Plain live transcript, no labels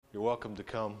You're welcome to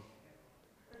come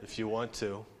if you want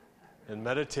to and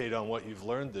meditate on what you've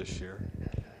learned this year.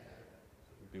 It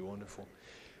would be wonderful.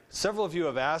 Several of you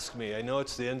have asked me, I know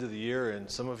it's the end of the year and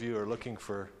some of you are looking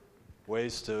for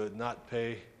ways to not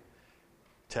pay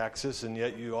taxes, and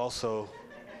yet you also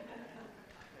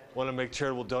want to make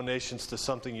charitable donations to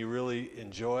something you really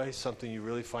enjoy, something you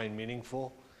really find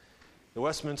meaningful. The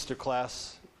Westminster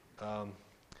class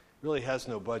really has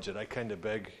no budget. I kind of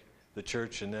beg the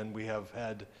church, and then we have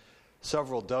had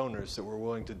several donors that were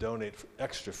willing to donate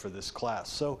extra for this class.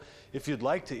 So if you'd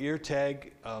like to ear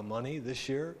tag money this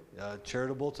year,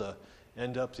 charitable to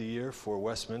end up the year for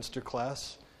Westminster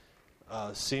class,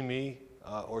 see me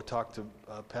or talk to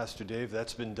Pastor Dave.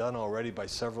 That's been done already by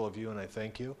several of you, and I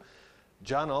thank you.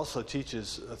 John also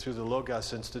teaches through the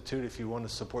Logos Institute if you want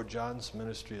to support John's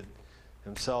ministry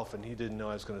himself, and he didn't know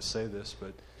I was going to say this,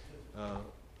 but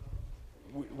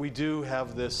we do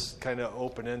have this kind of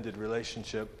open-ended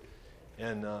relationship,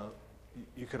 and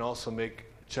you can also make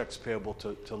checks payable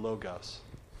to Logos.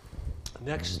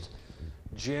 Next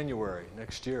January,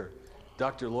 next year,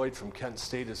 Dr. Lloyd from Kent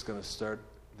State is going to start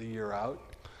the year out.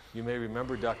 You may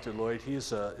remember Dr. Lloyd.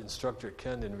 He's an instructor at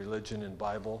Kent in religion and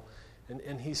Bible,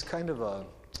 and he's kind of a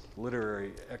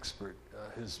literary expert.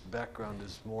 His background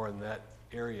is more in that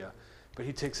area, but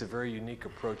he takes a very unique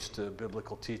approach to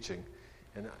biblical teaching.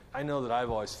 And I know that I've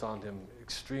always found him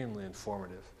extremely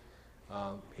informative.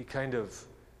 He kind of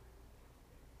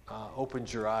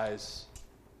opens your eyes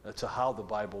to how the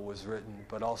Bible was written,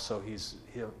 but also he's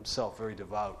himself very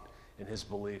devout in his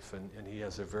belief, and he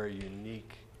has a very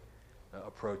unique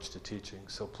approach to teaching.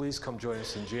 So please come join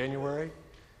us in January.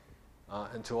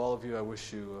 And to all of you, I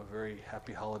wish you a very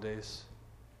happy holidays,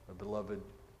 a beloved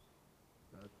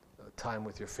time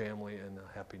with your family, and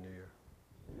a happy New Year.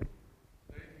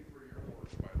 Thank you for your work,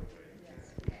 by the way.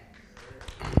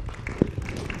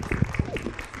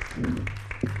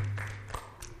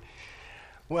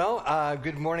 Well,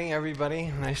 good morning,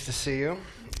 everybody. Nice to see you.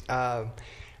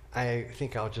 I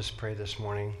think I'll just pray this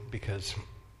morning because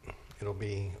it'll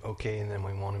be okay, and then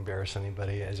we won't embarrass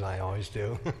anybody, as I always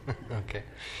do. Okay.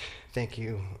 Thank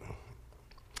you,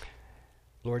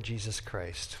 Lord Jesus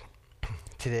Christ.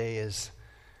 Today is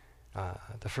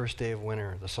the first day of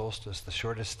winter, the solstice, the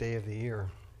shortest day of the year.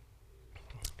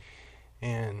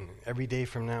 And every day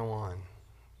from now on,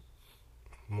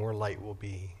 more light will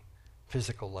be,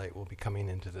 physical light will be coming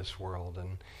into this world.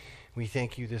 And we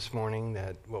thank you this morning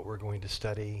that what we're going to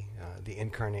study, the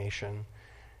Incarnation,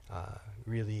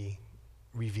 really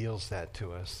reveals that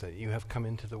to us, that you have come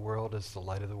into the world as the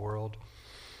light of the world.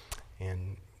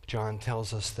 And John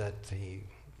tells us that the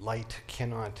light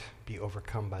cannot be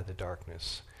overcome by the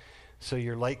darkness. So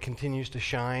your light continues to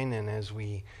shine, and as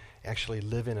we actually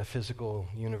live in a physical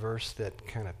universe that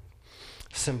kind of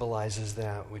symbolizes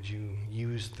that, would you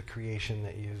use the creation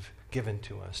that you've given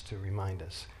to us to remind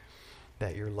us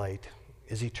that your light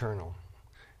is eternal,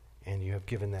 and you have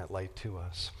given that light to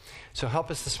us. So help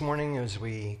us this morning as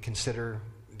we consider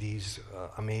these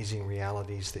amazing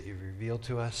realities that you've revealed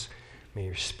to us. May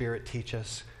your Spirit teach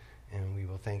us, and we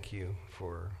will thank you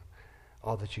for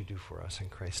all that you do for us. In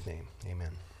Christ's name,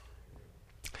 amen.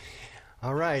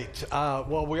 All right.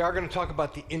 Well, we are going to talk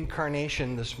about the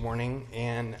Incarnation this morning,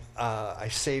 and I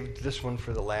saved this one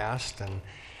for the last. And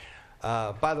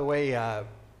by the way,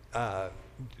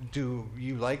 do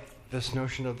you like this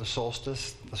notion of the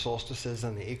solstices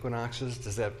and the equinoxes?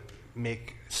 Does that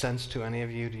make sense to any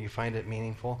of you? Do you find it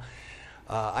meaningful?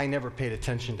 I never paid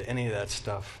attention to any of that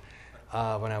stuff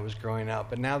when I was growing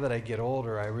up. But now that I get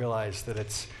older, I realize that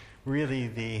it's really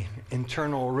the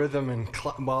internal rhythm and,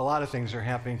 a lot of things are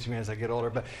happening to me as I get older.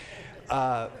 But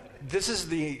this is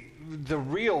the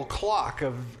real clock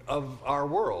of our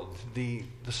world, the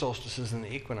solstices and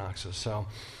the equinoxes. So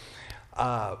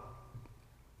the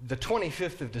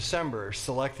 25th of December is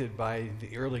selected by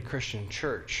the early Christian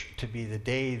church to be the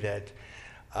day that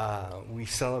we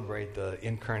celebrate the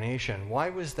Incarnation.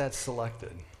 Why was that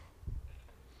selected?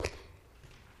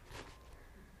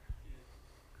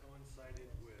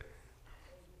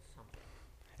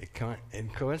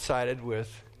 It coincided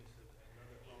with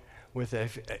an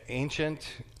ancient,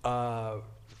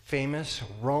 famous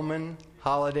Roman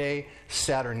holiday,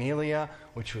 Saturnalia,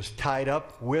 which was tied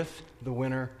up with the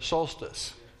winter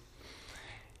solstice.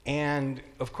 And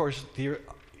of course,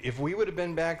 if we would have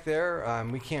been back there,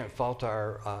 we can't fault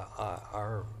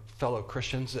our fellow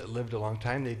Christians that lived a long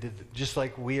time. They did just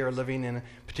like we are living in a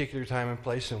particular time and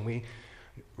place, and we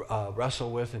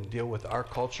wrestle with and deal with our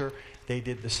culture. They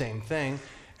did the same thing.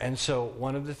 And so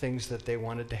one of the things that they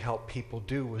wanted to help people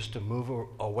do was to move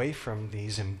away from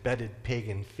these embedded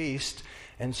pagan feasts.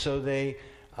 And so they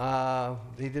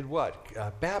They did what?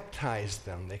 Baptized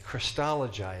them. They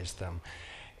Christologized them.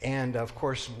 And, of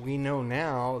course, we know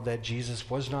now that Jesus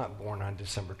was not born on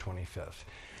December 25th.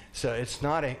 So it's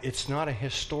not a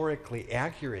historically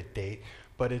accurate date,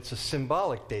 but it's a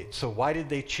symbolic date. So why did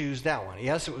they choose that one?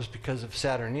 Yes, it was because of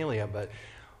Saturnalia, but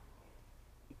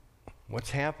what's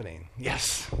happening?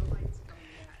 Yes.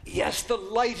 Yes, the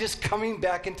light is coming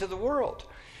back into the world.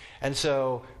 And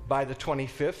so by the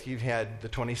 25th, you've had the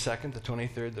 22nd, the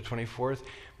 23rd, the 24th,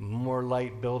 more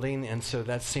light building. And so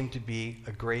that seemed to be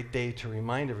a great day to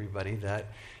remind everybody that,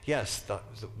 yes,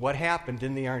 what happened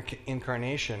in the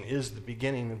Incarnation is the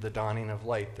beginning of the dawning of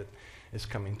light that is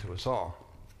coming to us all.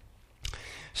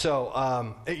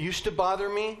 So it used to bother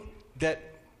me that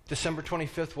December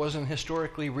 25th wasn't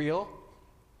historically real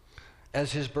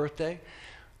as his birthday.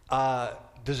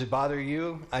 Does it bother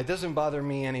you? It doesn't bother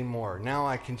me anymore. Now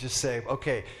I can just say,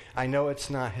 okay, I know it's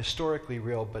not historically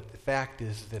real, but the fact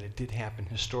is that it did happen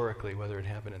historically, whether it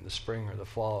happened in the spring or the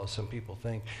fall, as some people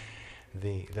think,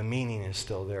 the meaning is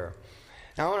still there.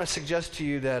 Now I want to suggest to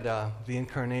you that the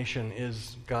Incarnation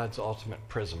is God's ultimate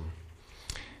prism.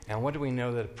 And what do we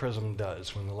know that a prism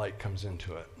does when the light comes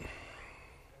into it?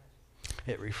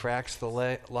 It refracts the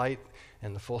light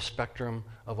and the full spectrum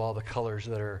of all the colors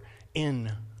that are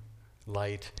in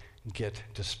light get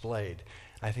displayed.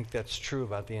 I think that's true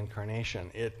about the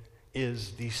Incarnation. It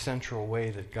is the central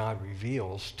way that God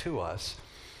reveals to us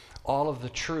all of the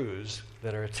truths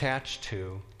that are attached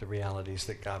to the realities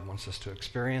that God wants us to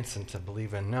experience and to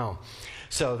believe and know.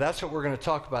 So that's what we're going to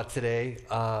talk about today,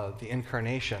 the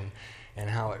Incarnation, and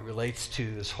how it relates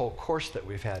to this whole course that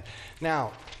we've had.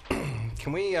 Now,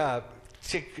 can we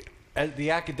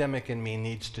the academic in me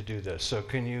needs to do this, so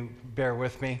can you bear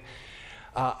with me?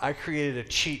 I created a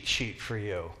cheat sheet for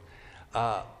you,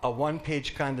 a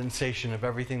one-page condensation of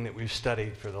everything that we've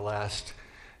studied for the last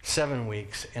 7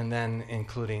 weeks, and then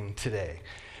including today.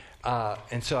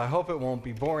 And so I hope it won't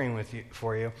be boring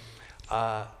for you.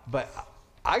 But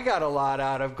I got a lot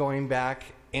out of going back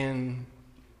and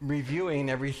reviewing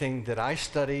everything that I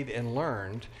studied and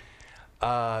learned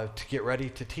to get ready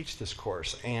to teach this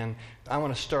course. And I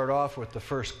want to start off with the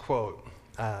first quote.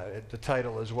 The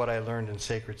title is What I Learned in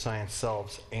Sacred Science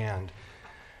Selves. And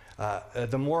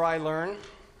the more I learn,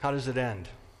 how does it end?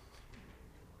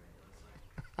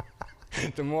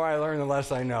 The more I learn, the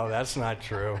less I know. That's not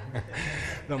true.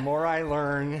 The more I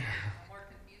learn,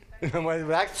 well,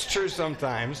 that's true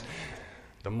sometimes.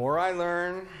 The more I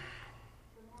learn,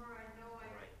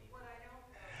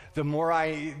 the more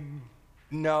I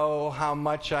know how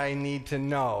much I need to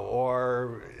know.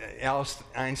 Or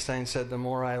Einstein said, the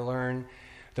more I learn,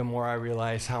 the more I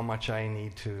realize how much I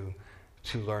need to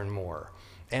learn more.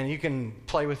 And you can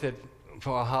play with it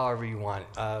however you want.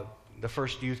 The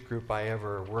first youth group I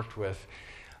ever worked with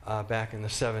back in the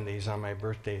 70s, on my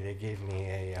birthday, they gave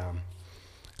me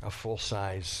a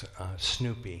full-size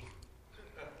Snoopy.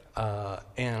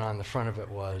 And on the front of it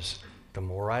was, the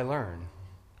more I learn,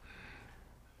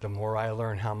 the more I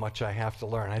learn how much I have to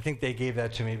learn. I think they gave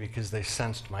that to me because they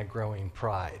sensed my growing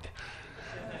pride.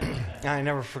 And I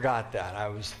never forgot that. I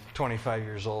was 25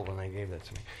 years old when they gave that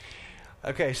to me.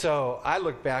 Okay, so I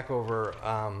look back over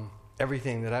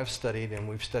everything that I've studied and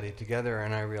we've studied together,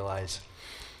 and I realize,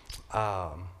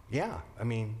 we're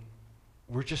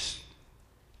just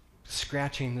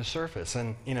scratching the surface,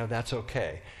 and, that's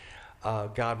okay.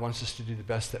 God wants us to do the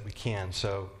best that we can,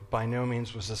 so by no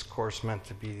means was this course meant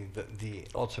to be the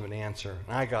ultimate answer.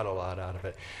 And I got a lot out of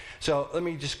it. So let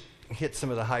me just hit some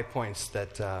of the high points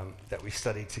that we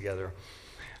studied together.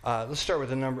 Let's start with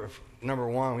the number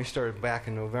one. We started back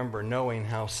in November, knowing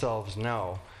how selves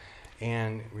know.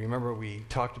 And remember, we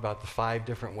talked about the 5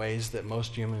 different ways that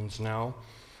most humans know.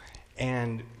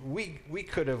 And we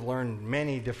could have learned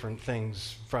many different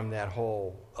things from that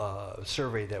whole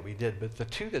survey that we did, but the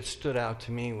 2 that stood out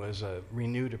to me was a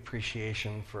renewed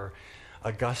appreciation for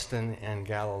Augustine and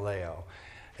Galileo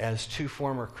as 2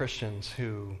 former Christians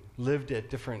who lived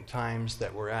at different times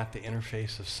that were at the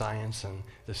interface of science and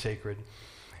the sacred.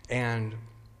 And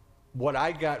what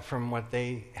I got from what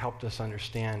they helped us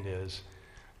understand is,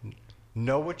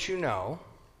 know what you know,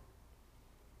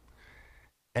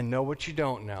 and know what you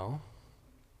don't know,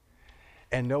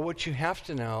 and know what you have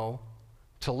to know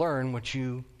to learn what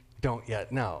you don't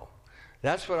yet know.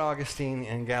 That's what Augustine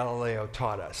and Galileo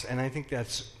taught us, and I think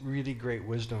that's really great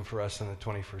wisdom for us in the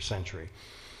 21st century,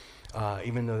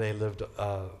 even though they lived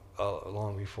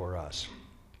long before us.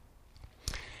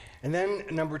 And then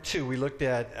number 2, we looked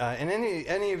at, and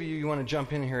any of you want to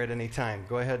jump in here at any time,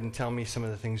 go ahead and tell me some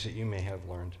of the things that you may have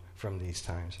learned from these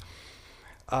times.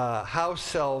 How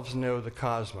selves know the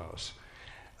cosmos.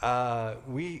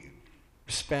 We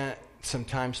spent some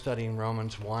time studying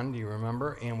Romans 1, do you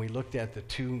remember? And we looked at the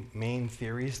two main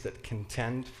theories that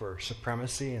contend for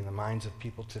supremacy in the minds of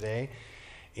people today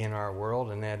in our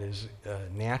world, and that is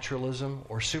naturalism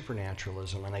or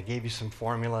supernaturalism. And I gave you some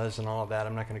formulas and all of that.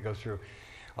 I'm not going to go through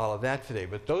all of that today.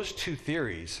 But those two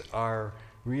theories are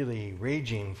really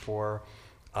raging for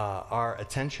our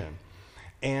attention.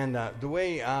 And the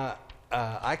way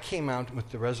I came out with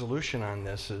the resolution on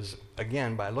this is,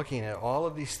 again, by looking at all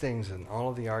of these things and all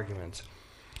of the arguments.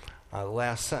 The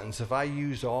last sentence, if I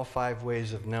use all 5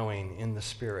 ways of knowing in the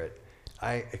Spirit,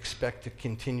 I expect to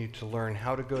continue to learn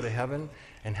how to go to heaven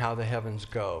and how the heavens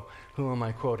go. Who am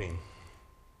I quoting?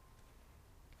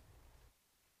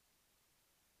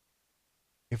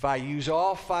 If I use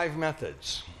all 5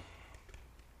 methods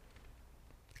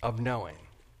of knowing,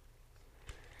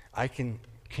 I can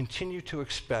continue to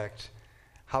expect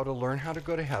how to learn how to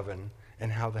go to heaven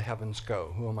and how the heavens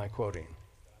go. Who am I quoting?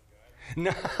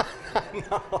 No,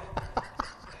 no.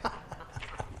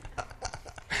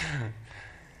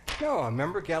 No,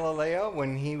 remember Galileo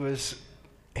when he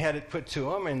had it put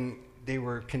to him and they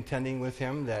were contending with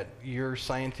him that your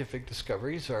scientific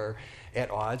discoveries are at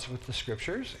odds with the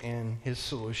scriptures, and his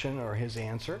solution or his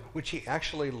answer, which he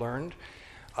actually learned,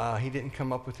 he didn't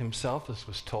come up with himself. This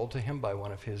was told to him by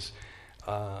one of his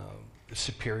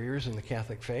superiors in the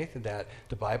Catholic faith, that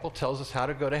the Bible tells us how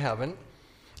to go to heaven,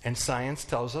 and science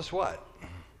tells us what?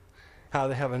 How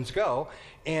the heavens go.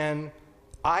 And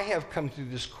I have come through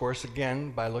this course,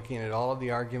 again, by looking at all of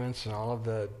the arguments and all of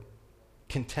the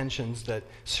contentions that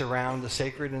surround the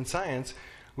sacred in science,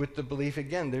 with the belief,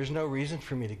 again, there's no reason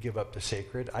for me to give up the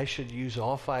sacred. I should use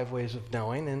all 5 ways of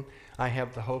knowing, and I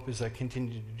have the hope as I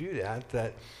continue to do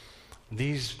that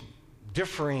these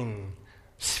differing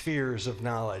spheres of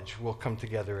knowledge will come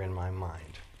together in my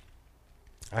mind.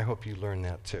 I hope you learn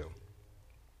that too.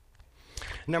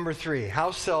 Number 3,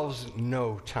 house selves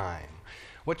know time.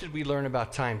 What did we learn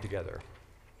about time together?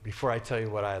 Before I tell you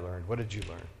what I learned, what did you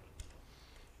learn?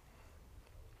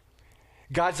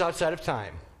 God's outside of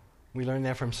time. We learned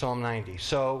that from Psalm 90.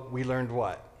 So we learned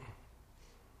what?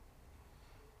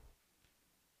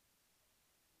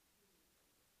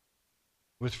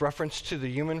 With reference to the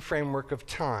human framework of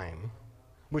time,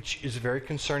 which is very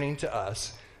concerning to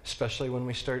us, especially when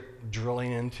we start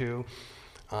drilling into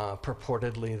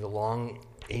purportedly the long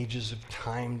ages of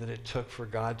time that it took for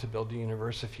God to build the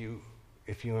universe. If you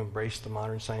embrace the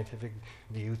modern scientific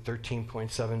view,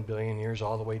 13.7 billion years,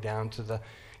 all the way down to the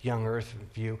young earth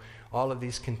view, all of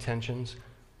these contentions.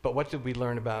 But what did we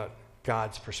learn about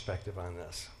God's perspective on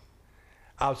this?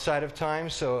 Outside of time,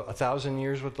 so 1,000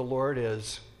 years with the Lord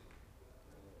is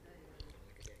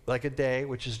like a day,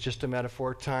 which is just a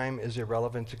metaphor. Time is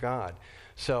irrelevant to God.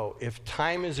 So if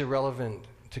time is irrelevant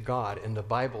to God, and the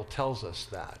Bible tells us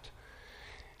that,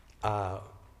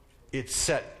 it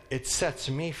sets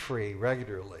me free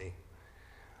regularly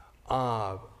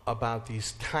about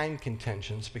these time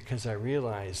contentions, because I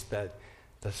realize that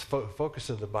the focus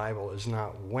of the Bible is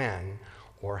not when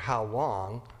or how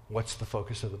long. What's the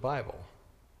focus of the Bible?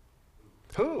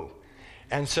 Who?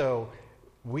 And so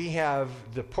we have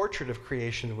the portrait of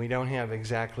creation. We don't have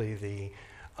exactly the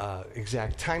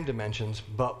exact time dimensions,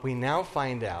 but we now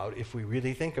find out, if we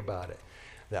really think about it,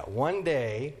 that one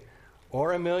day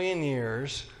or 1,000,000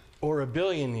 years or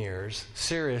 1,000,000,000 years,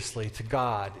 seriously, to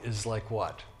God is like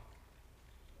what?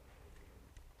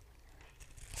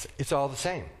 It's all the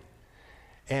same.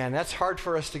 And that's hard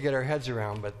for us to get our heads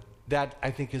around, but that,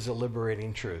 I think, is a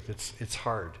liberating truth. It's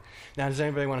hard. Now, does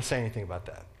anybody want to say anything about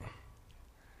that?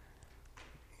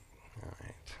 All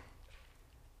right.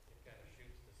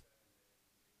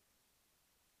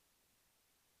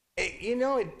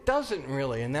 It doesn't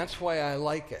really, and that's why I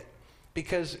like it.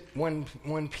 Because when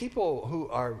people who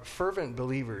are fervent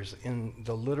believers in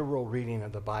the literal reading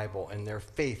of the Bible and their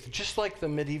faith, just like the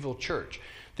medieval church,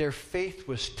 their faith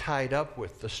was tied up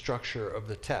with the structure of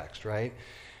the text, right?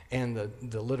 And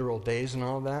the literal days and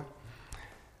all of that.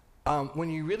 When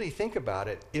you really think about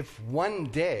it, if one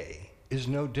day is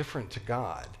no different to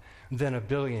God than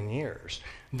 1,000,000,000 years,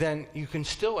 then you can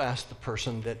still ask the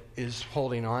person that is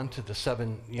holding on to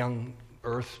the young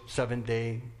earth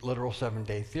 7-day, literal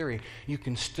 7-day theory, you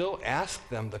can still ask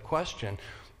them the question,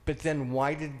 but then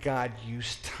why did God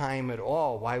use time at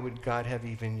all? Why would God have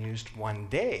even used one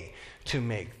day to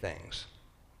make things?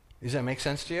 Does that make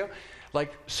sense to you?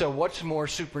 So what's more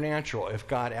supernatural? If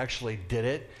God actually did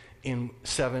it in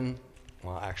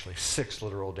 6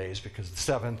 literal days, because the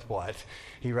 7th, what?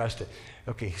 He rested.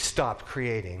 Okay, he stopped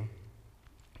creating.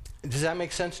 Does that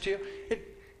make sense to you?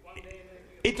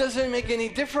 It doesn't make any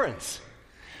difference.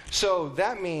 So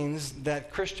that means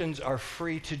that Christians are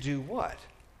free to do what?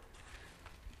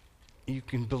 You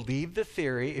can believe the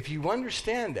theory. If you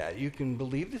understand that, you can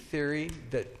believe the theory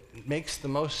that makes the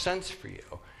most sense for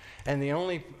you. And the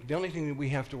only thing that we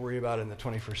have to worry about in the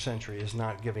 21st century is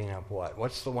not giving up what?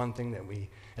 What's the one thing that we,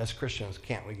 as Christians,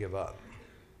 can't we give up?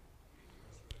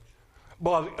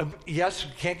 Well, yes,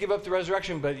 we can't give up the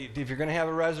resurrection, but if you're going to have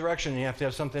a resurrection, you have to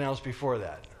have something else before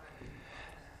that.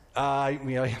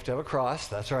 You have to have a cross,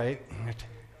 that's right.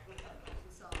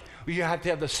 You have to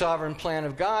have the sovereign plan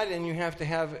of God, and you have to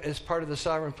have, as part of the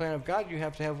sovereign plan of God, you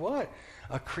have to have what?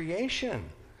 A creation.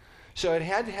 So it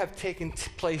had to have taken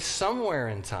place somewhere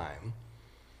in time.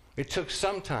 It took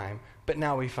some time, but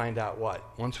now we find out what?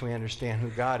 Once we understand who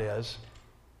God is,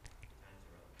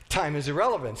 time is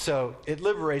irrelevant. So it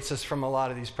liberates us from a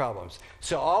lot of these problems.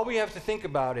 So all we have to think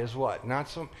about is what?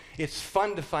 It's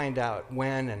fun to find out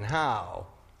when and how,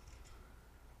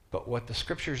 but what the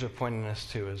scriptures are pointing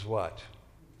us to is what?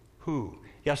 Who?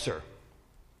 Yes, sir.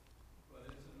 But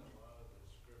isn't a lot of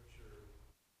the scripture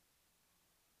thinking of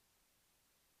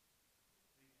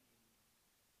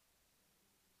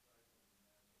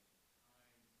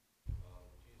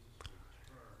Jesus'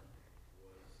 return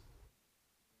was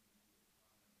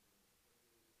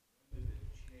when did it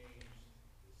change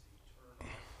this eternal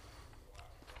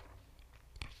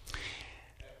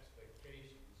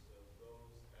expectations of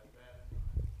those at that time?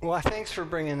 Well, thanks for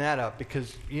bringing that up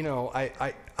because,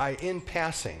 I in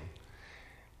passing,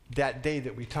 that day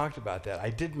that we talked about that, I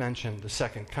did mention the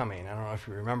second coming. I don't know if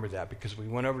you remember that because we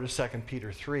went over to 2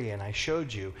 Peter 3 and I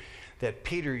showed you that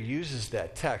Peter uses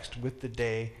that text with the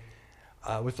day,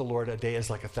 with the Lord, a day is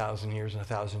like 1,000 years and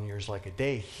 1,000 years like a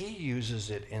day. He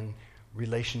uses it in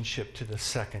relationship to the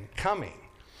second coming.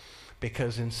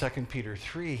 Because in 2 Peter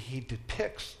 3, he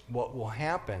depicts what will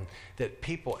happen, that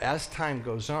people, as time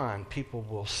goes on, people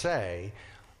will say,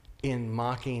 in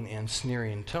mocking and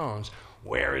sneering tones,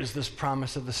 where is this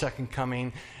promise of the second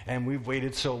coming? And we've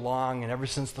waited so long, and ever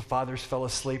since the fathers fell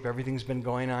asleep, everything's been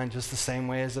going on just the same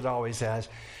way as it always has.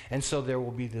 And so there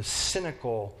will be this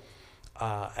cynical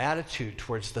attitude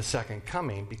towards the second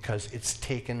coming because it's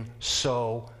taken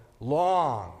so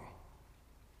long.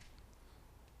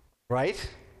 Right?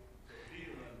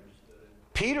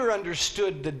 Peter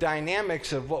understood the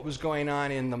dynamics of what was going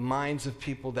on in the minds of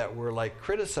people that were like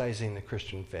criticizing the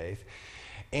Christian faith.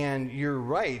 And you're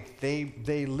right,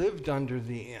 they lived under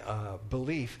the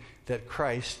belief that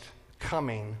Christ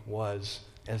coming was,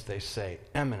 as they say,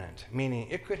 imminent, meaning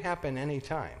it could happen any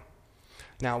time.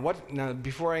 Now,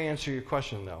 before I answer your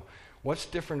question, though, what's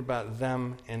different about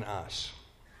them and us,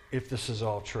 if this is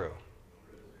all true?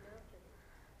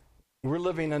 We're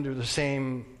living under the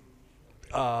same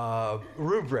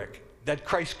rubric that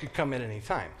Christ could come at any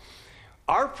time.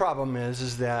 Our problem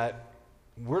is that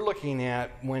we're looking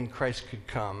at when Christ could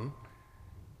come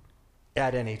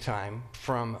at any time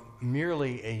from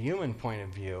merely a human point of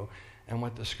view, and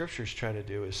what the scriptures try to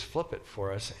do is flip it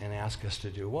for us and ask us to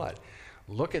do what?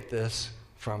 Look at this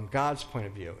from God's point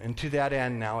of view. And to that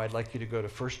end, now I'd like you to go to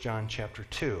 1 John chapter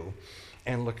 2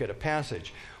 and look at a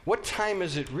passage. What time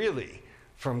is it really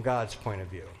from God's point of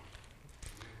view?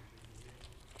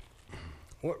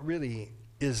 What really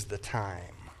is the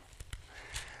time?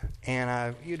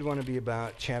 And you'd want to be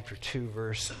about chapter 2,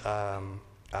 verse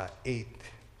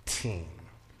 18.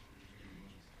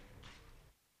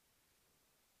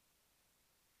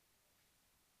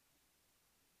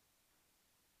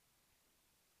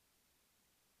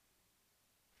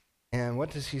 And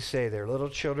what does he say there? Little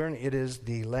children, it is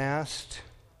the last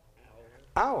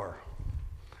hour.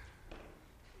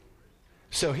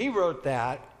 So he wrote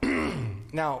that.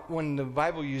 Now, when the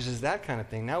Bible uses that kind of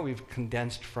thing, now we've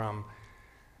condensed from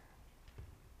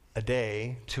a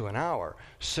day to an hour.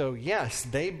 So yes,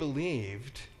 they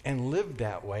believed and lived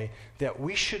that way, that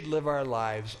we should live our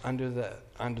lives under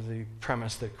the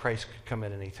premise that Christ could come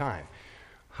at any time.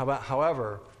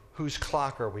 However, whose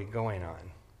clock are we going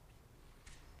on?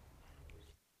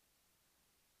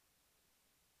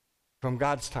 From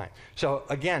God's time. So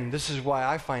again, this is why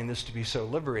I find this to be so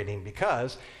liberating,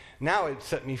 because now it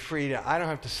set me free I don't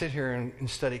have to sit here and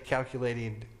study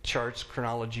calculating charts,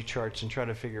 chronology charts, and try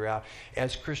to figure out,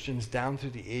 as Christians down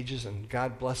through the ages, and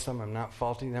God bless them, I'm not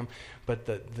faulting them, but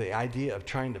the idea of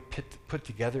trying to put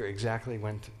together exactly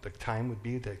when the time would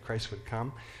be that Christ would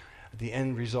come, the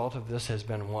end result of this has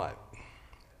been what?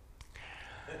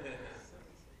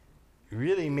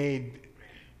 Really made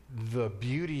the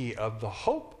beauty of the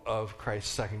hope of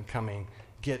Christ's second coming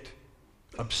get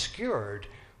obscured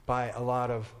by a lot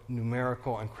of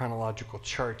numerical and chronological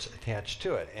charts attached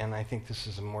to it. And I think this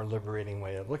is a more liberating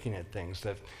way of looking at things,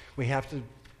 that we have to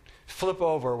flip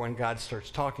over when God starts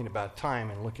talking about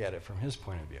time and look at it from his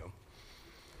point of view.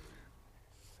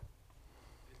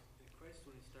 The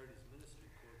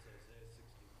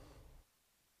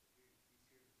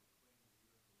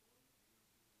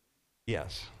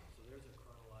Yes. So there's a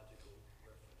chronological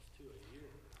reference to a year.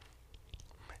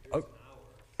 Oh,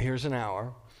 here's an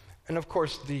hour. And of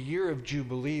course, the year of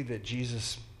Jubilee that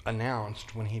Jesus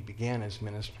announced when he began his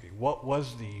ministry, what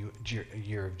was the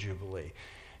year of Jubilee?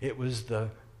 It was the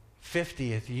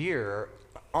 50th year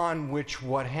on which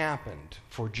what happened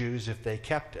for Jews if they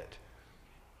kept it.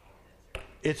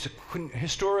 It's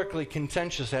historically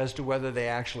contentious as to whether they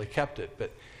actually kept it,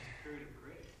 but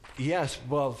yes,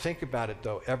 well, think about it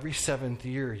though. Every 7th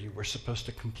year you were supposed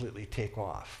to completely take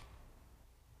off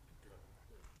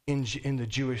in the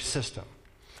Jewish system.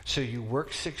 So you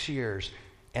work 6 years,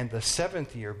 and the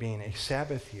 7th year being a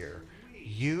Sabbath year,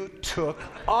 you took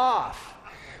off,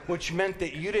 which meant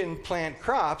that you didn't plant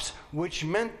crops, which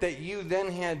meant that you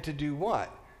then had to do what?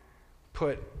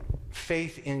 Put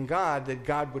faith in God that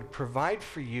God would provide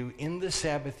for you in the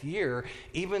Sabbath year,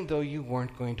 even though you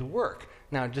weren't going to work.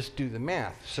 Now, just do the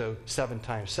math. So 7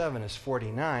 times 7 is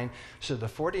 49. So the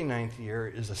 49th year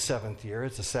is the 7th year.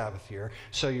 It's a Sabbath year.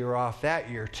 So you're off that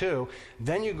year too.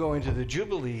 Then you go into the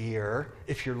Jubilee year,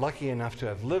 if you're lucky enough to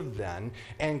have lived then.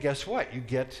 And guess what? You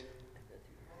get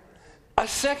a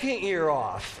second year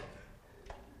off.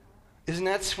 Isn't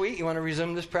that sweet? You want to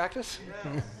resume this practice?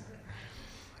 Yeah.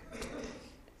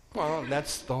 Well,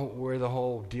 that's where the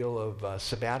whole deal of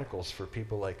sabbaticals for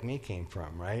people like me came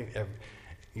from, right?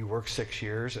 You work 6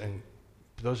 years, and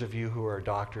those of you who are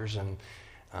doctors and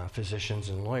physicians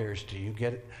and lawyers, do you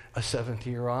get a 7th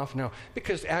year off? No,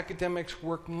 because academics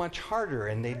work much harder,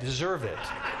 and they deserve it.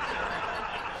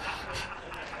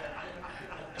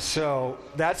 So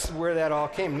that's where that all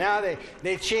came. Now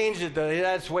they changed it, though.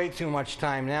 That's way too much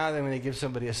time. Now when they give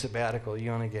somebody a sabbatical,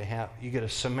 you only get you get a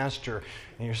semester,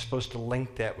 and you're supposed to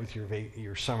link that with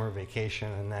your summer vacation,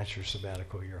 and that's your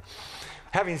sabbatical year.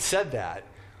 Having said that,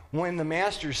 when the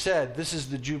master said, this is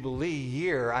the Jubilee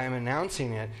year, I am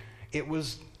announcing it, it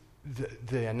was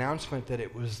the announcement that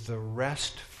it was the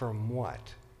rest from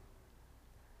what?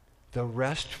 The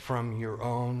rest from your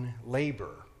own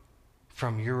labor,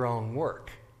 from your own work.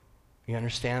 You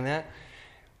understand that?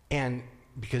 And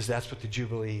because that's what the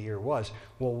Jubilee year was.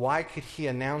 Well, why could he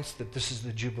announce that this is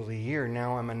the Jubilee year?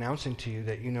 Now I'm announcing to you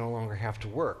that you no longer have to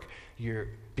work.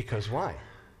 Because why?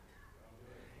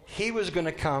 He was going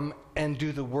to come and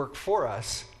do the work for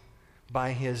us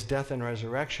by his death and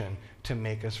resurrection to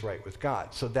make us right with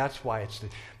God. So that's why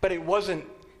but it wasn't,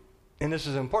 and this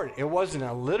is important, it wasn't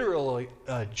a literal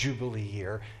Jubilee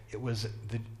year. It was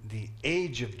the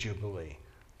age of Jubilee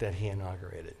that he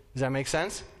inaugurated. Does that make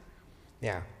sense?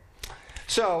 Yeah.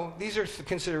 So these are the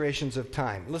considerations of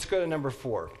time. Let's go to number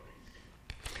 4.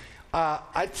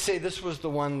 I'd say this was the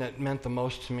one that meant the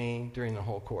most to me during the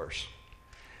whole course.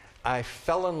 I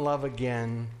fell in love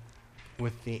again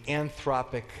with the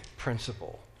anthropic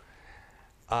principle,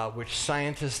 which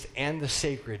scientists and the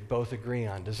sacred both agree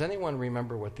on. Does anyone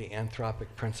remember what the anthropic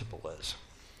principle is?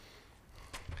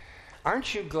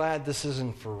 Aren't you glad this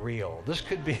isn't for real? This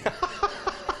could be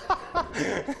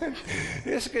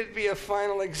this could be a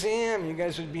final exam. You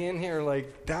guys would be in here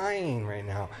like dying right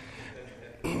now.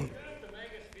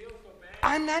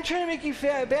 I'm not trying to make you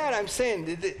feel bad. I'm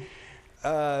saying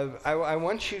I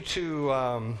want you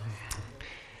to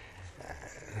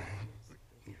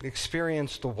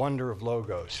experience the wonder of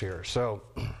logos here. So,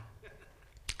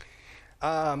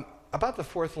 about the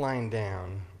 4th line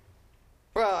down.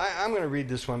 Well, I'm going to read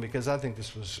this one because I think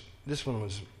this one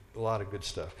was a lot of good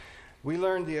stuff. We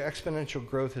learned the exponential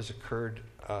growth has occurred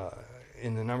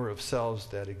in the number of cells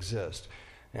that exist.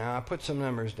 Now, I put some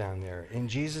numbers down there. In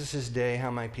Jesus' day,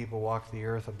 how many people walked the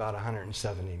earth? About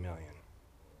 170 million.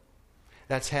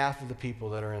 That's half of the people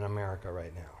that are in America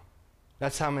right now.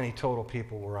 That's how many total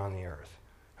people were on the earth.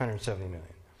 170 million.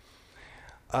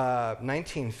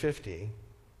 1950,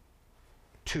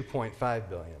 2.5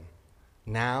 billion.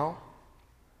 Now,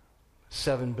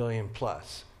 7 billion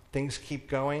plus. Things keep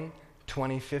going.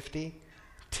 2050,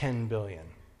 10 billion.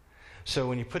 So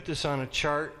when you put this on a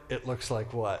chart, it looks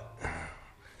like what? In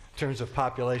terms of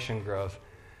population growth.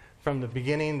 From the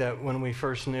beginning, that when we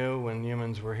first knew, when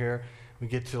humans were here, we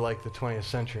get to like the 20th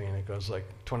century, and it goes like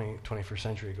 21st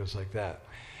century, it goes like that.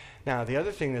 Now, the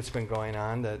other thing that's been going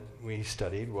on that we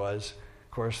studied was,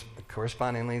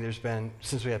 correspondingly, there's been,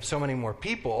 since we have so many more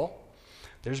people,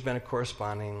 there's been a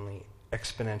correspondingly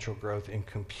exponential growth in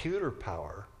computer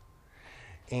power.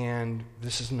 And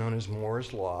this is known as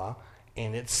Moore's Law,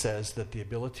 and it says that the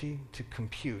ability to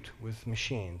compute with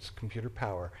machines, computer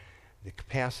power, the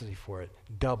capacity for it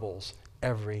doubles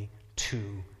every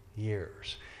 2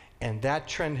 years. And that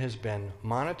trend has been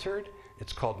monitored.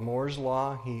 It's called Moore's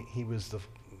Law. He was the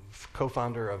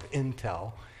co-founder of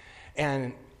Intel.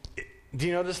 And do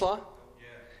you know this law? Yeah,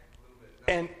 a little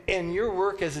And your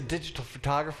work as a digital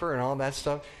photographer and all that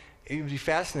stuff, it would be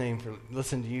fascinating to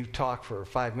listen to you talk for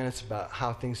 5 minutes about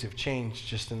how things have changed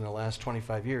just in the last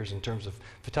 25 years in terms of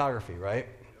photography, right?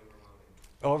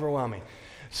 Overwhelming.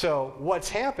 So what's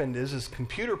happened is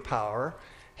computer power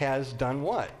has done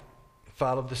what?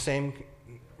 Followed the same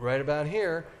right about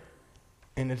here,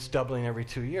 and it's doubling every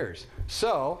 2 years.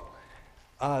 So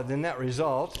the net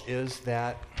result is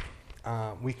that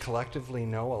we collectively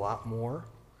know a lot more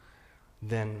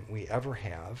than we ever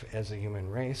have as a human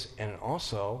race, and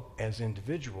also as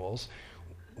individuals,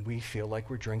 we feel like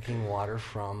we're drinking water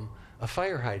from a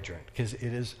fire hydrant because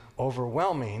it is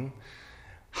overwhelming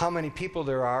how many people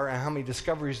there are and how many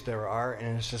discoveries there are,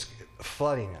 and it's just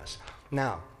flooding us.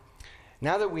 Now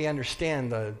that we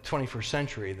understand the 21st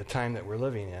century, the time that we're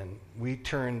living in, we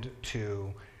turned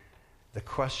to the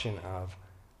question of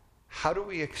how do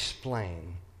we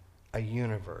explain a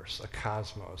universe, a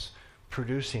cosmos,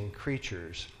 producing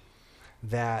creatures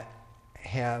that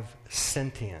have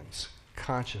sentience,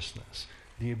 consciousness,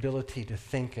 the ability to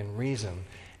think and reason,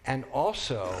 and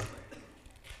also,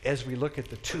 as we look at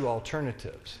the two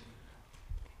alternatives,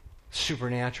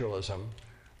 supernaturalism,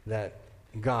 that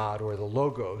God or the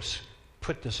Logos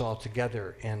put this all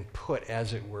together and put,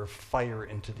 as it were, fire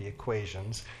into the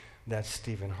equations. That's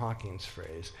Stephen Hawking's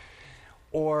phrase.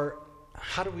 Or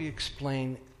how do we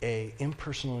explain an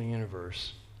impersonal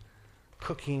universe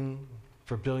cooking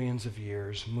for billions of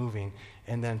years, moving,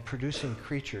 and then producing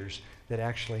creatures that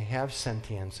actually have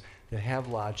sentience, that have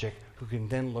logic, who can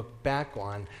then look back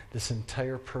on this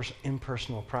entire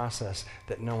impersonal process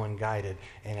that no one guided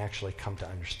and actually come to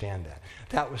understand that.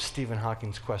 That was Stephen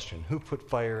Hawking's question. Who put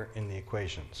fire in the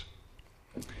equations?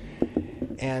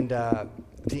 And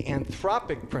the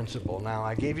anthropic principle, now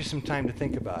I gave you some time to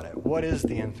think about it. What is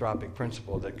the anthropic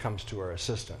principle that comes to our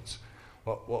assistance?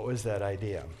 What was that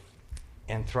idea?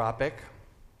 Anthropic,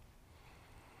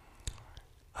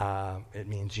 it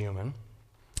means human.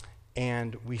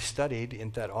 And we studied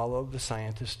in that all of the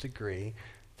scientists agree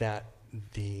that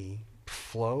the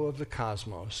flow of the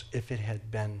cosmos, if it had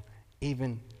been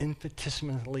even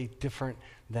infinitesimally different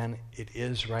than it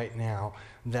is right now,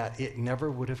 that it never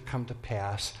would have come to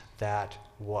pass that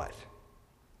what?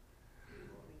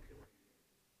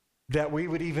 That we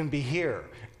would even be here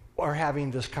or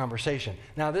having this conversation.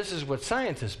 Now, this is what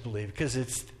scientists believe because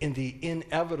it's in the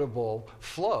inevitable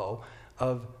flow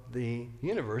of the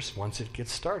universe once it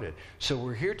gets started. So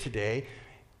we're here today,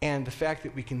 and the fact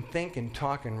that we can think and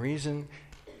talk and reason,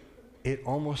 it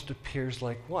almost appears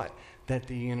like what? That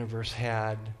the universe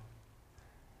had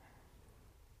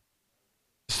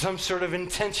some sort of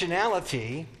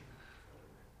intentionality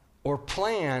or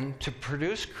plan to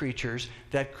produce creatures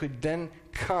that could then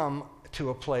come to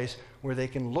a place where they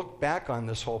can look back on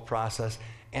this whole process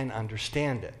and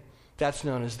understand it. That's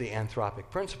known as the anthropic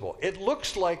principle. It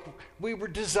looks like we were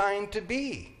designed to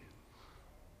be,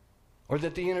 or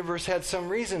that the universe had some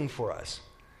reason for us.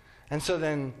 And so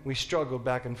then we struggled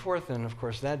back and forth, and of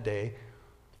course that day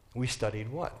we studied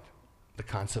what? The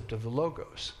concept of the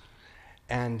Logos.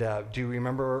 And do you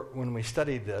remember when we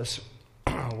studied this,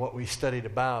 what we studied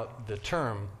about the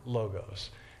term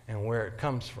Logos and where it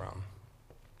comes from?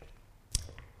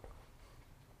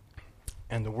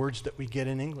 And the words that we get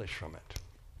in English from it.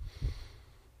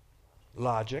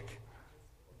 Logic,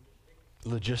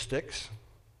 logistics,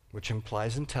 which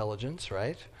implies intelligence,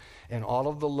 right? And all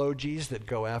of the logies that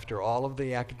go after all of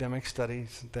the academic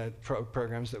studies, that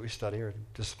programs that we study or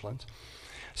disciplines.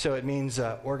 So it means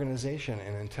organization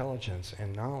and intelligence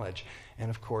and knowledge. And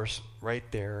of course, right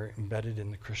there, embedded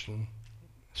in the Christian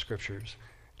scriptures,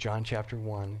 John chapter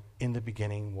 1, in the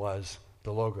beginning was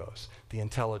the Logos, the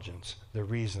intelligence, the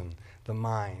reason, the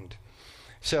mind.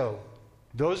 So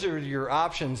those are your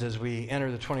options as we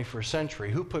enter the 21st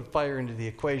century. Who put fire into the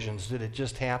equations? Did it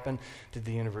just happen? Did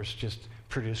the universe just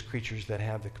produce creatures that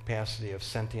have the capacity of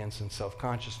sentience and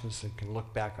self-consciousness and can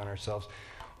look back on ourselves?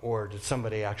 Or did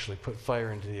somebody actually put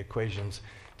fire into the equations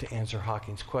to answer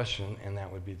Hawking's question, and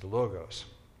that would be the Logos?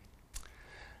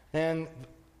 And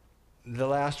the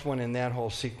last one in that whole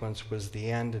sequence was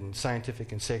the end, and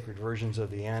scientific and sacred versions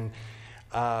of the end.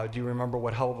 Do you remember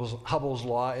what Hubble's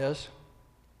law is?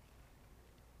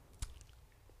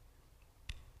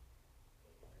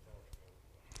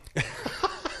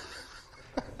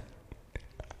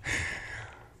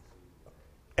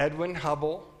 Edwin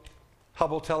Hubble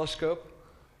telescope,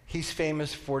 he's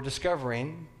famous for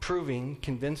discovering, proving,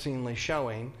 convincingly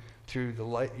showing through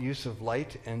the use of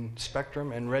light and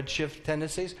spectrum and redshift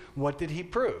tendencies. What did he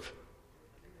prove?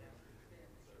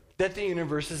 That the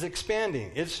universe is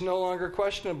expanding. It's no longer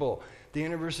questionable. The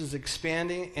universe is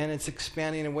expanding, and it's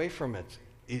expanding away from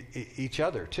each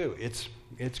other too.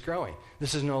 It's growing.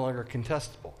 This is no longer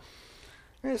contestable.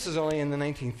 And this is only in the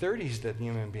 1930s that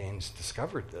human beings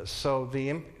discovered this. So the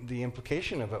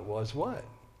implication of it was what?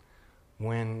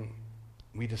 When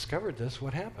we discovered this,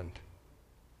 what happened?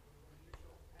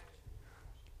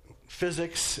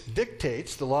 Physics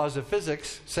dictates, the laws of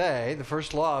physics say, the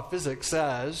first law of physics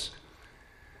says,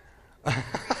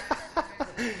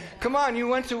 come on, you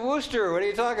went to Worcester, what are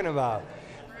you talking about?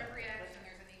 For every action,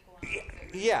 there's an equal and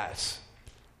opposite. Yes.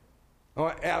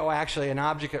 Actually, an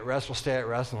object at rest will stay at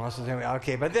rest unless it's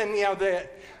okay. But then,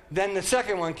 then the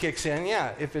second one kicks in.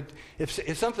 Yeah,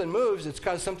 if something moves, it's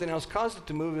because something else caused it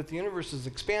to move. If the universe is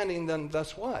expanding, then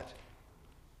that's what?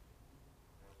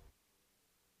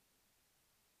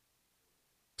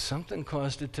 Something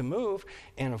caused it to move.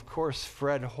 And of course,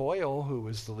 Fred Hoyle, who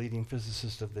was the leading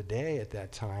physicist of the day at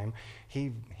that time,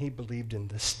 he believed in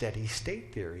the steady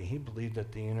state theory. He believed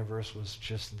that the universe was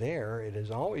just there. It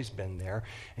has always been there.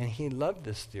 And he loved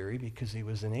this theory because he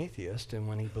was an atheist. And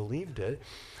when he believed it,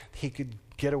 he could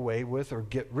get away with or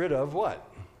get rid of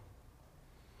what?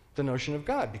 The notion of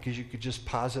God, because you could just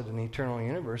posit an eternal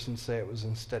universe and say it was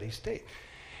in steady state.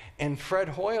 And Fred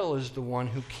Hoyle is the one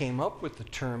who came up with the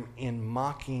term in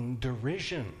mocking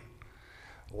derision,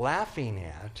 laughing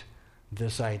at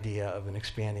this idea of an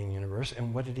expanding universe.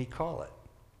 And what did he call it?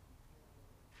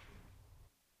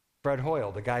 Fred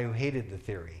Hoyle, the guy who hated the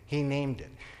theory. He named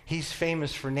it. He's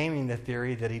famous for naming the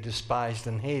theory that he despised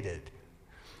and hated.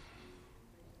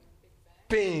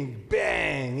 Big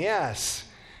Bang, yes.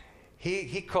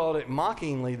 He called it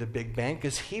mockingly the Big Bang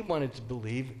because he wanted to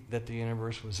believe that the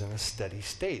universe was in a steady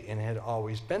state and had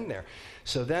always been there.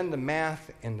 So then the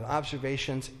math and the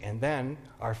observations, and then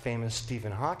our famous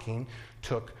Stephen Hawking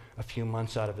took a few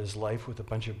months out of his life with a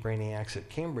bunch of brainiacs at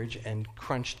Cambridge and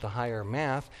crunched the higher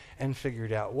math and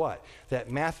figured out what? That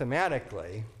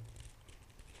mathematically,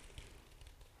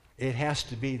 it has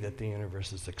to be that the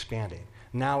universe is expanding.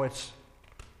 Now it's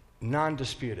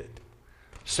non-disputed.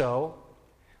 So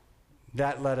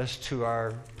that led us to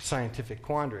our scientific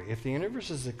quandary. If the universe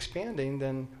is expanding,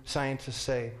 then scientists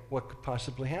say, what could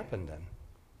possibly happen then?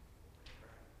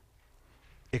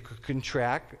 It could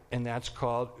contract, and that's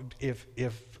called, if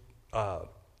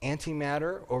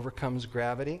antimatter overcomes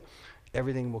gravity,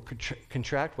 everything will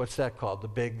contract. What's that called? The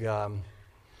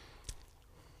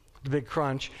big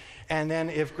crunch. And then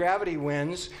if gravity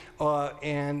wins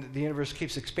and the universe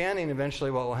keeps expanding,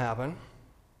 eventually what will happen?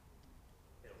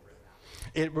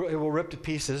 It will rip to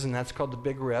pieces, and that's called the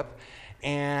big rip.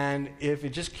 And if it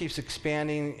just keeps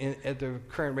expanding at the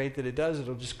current rate that it does,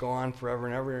 it'll just go on forever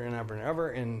and ever and ever and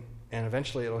ever, and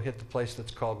eventually it'll hit the place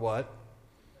that's called what?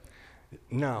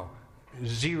 No,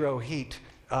 zero heat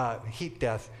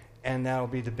death, and that'll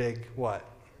be the big what?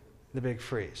 The big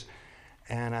freeze.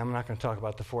 And I'm not going to talk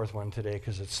about the fourth one today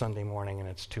because it's Sunday morning and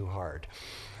it's too hard.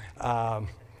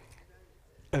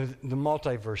 The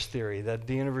multiverse theory, that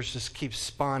the universe just keeps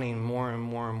spawning more and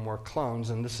more and more clones,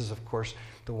 and this is, of course,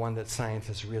 the one that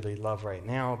scientists really love right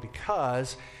now,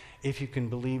 because if you can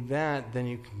believe that, then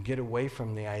you can get away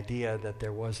from the idea that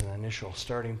there was an initial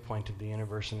starting point of the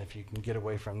universe, and if you can get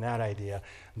away from that idea,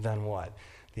 then what?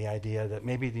 The idea that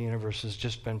maybe the universe has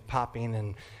just been popping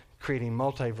and creating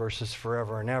multiverses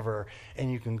forever and ever, and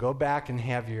you can go back and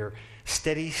have your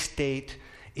steady state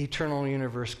eternal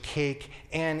universe cake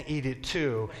and eat it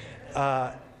too.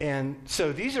 And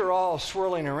so these are all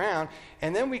swirling around,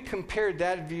 and then we compared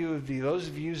that view of those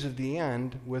views of the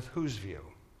end with whose view?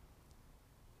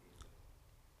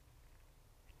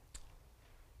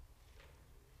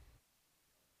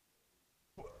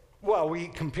 Well, we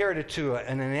compared it to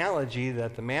an analogy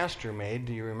that the master made.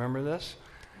 Do you remember this?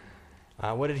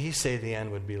 What did he say the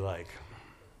end would be like?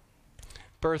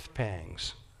 Birth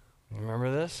pangs. You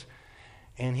remember this?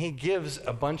 And he gives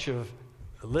a bunch of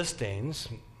listings,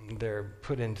 they're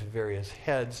put into various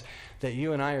heads, that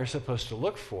you and I are supposed to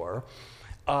look for,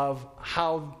 of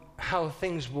how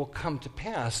things will come to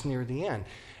pass near the end.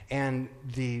 And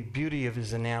the beauty of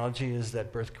his analogy is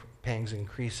that birth pangs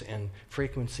increase in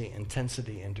frequency,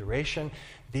 intensity, and duration.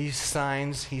 These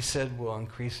signs, he said, will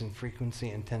increase in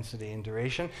frequency, intensity, and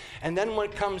duration. And then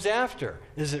what comes after?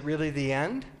 Is it really the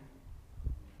end?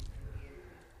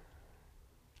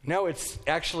 No, it's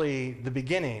actually the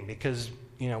beginning, because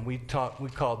we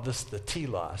called this the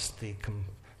telos,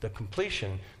 the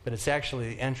completion, but it's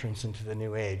actually the entrance into the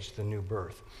new age, the new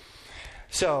birth.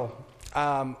 So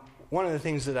one of the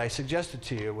things that I suggested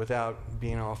to you, without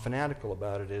being all fanatical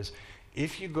about it, is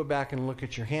if you go back and look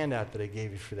at your handout that I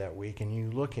gave you for that week, and you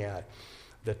look at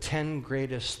the 10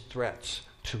 greatest threats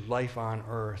to life on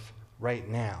Earth right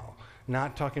now.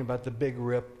 Not talking about the big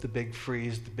rip, the big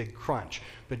freeze, the big crunch,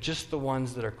 but just the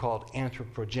ones that are called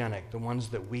anthropogenic, the ones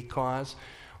that we cause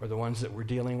or the ones that we're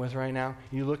dealing with right now.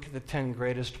 You look at the 10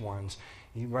 greatest ones,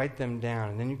 you write them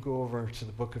down, and then you go over to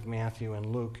the book of Matthew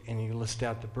and Luke and you list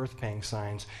out the birth pang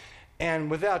signs.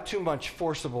 And without too much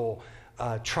forcible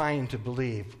trying to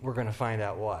believe, we're going to find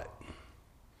out what?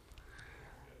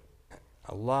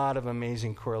 A lot of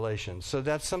amazing correlations. So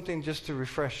that's something just to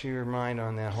refresh your mind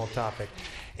on that whole topic.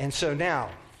 And so now,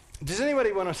 does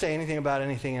anybody want to say anything about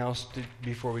anything else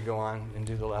before we go on and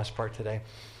do the last part today?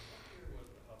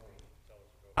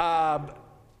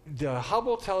 The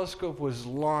Hubble telescope was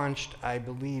launched, I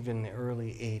believe, in the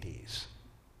early 80s.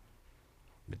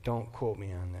 But don't quote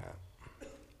me on that.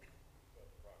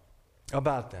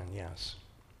 About then, yes.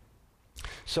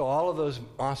 So all of those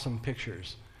awesome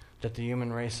pictures that the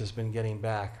human race has been getting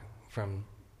back from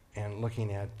and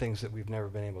looking at things that we've never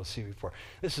been able to see before.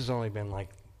 This has only been like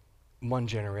one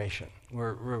generation.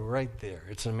 We're right there.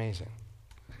 It's amazing.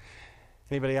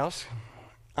 Anybody else?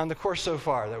 On the course so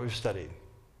far that we've studied.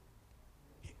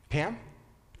 Pam?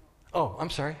 Oh,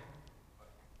 I'm sorry.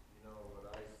 You know,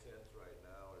 what I sense right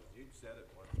now is, you've said it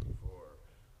once before,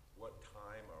 what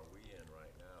time are we in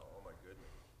right now? Oh my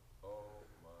goodness. Oh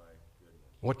my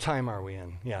goodness. What time are we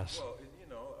in? Yes. Well, you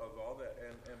know, of all that,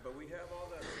 but we have all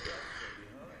that stuff from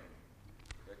behind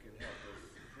that can help us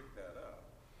pick that up.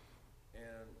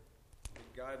 And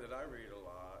the guy that I read a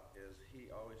lot is,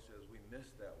 he always says we miss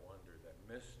that wonder, that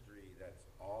mystery that's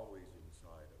always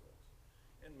inside of us.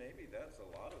 And maybe that's a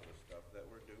lot of the stuff that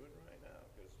we're doing right now,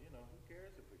 because, you know, who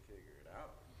cares if we figure it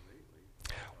out completely?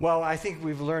 Well, I think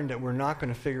we've learned that we're not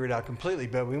going to figure it out completely,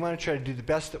 but we want to try to do the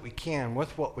best that we can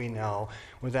with what we know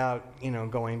without,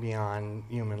 going beyond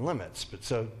human limits. But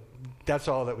so that's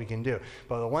all that we can do.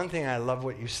 But the one thing I love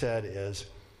what you said is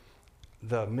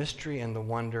the mystery and the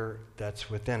wonder that's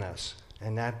within us.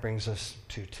 And that brings us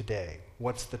to today.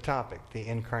 What's the topic? The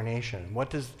Incarnation. What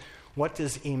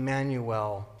does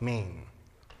Emmanuel mean?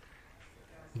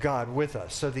 God with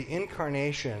us. So the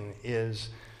Incarnation is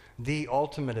the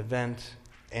ultimate event.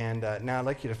 And now I'd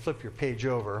like you to flip your page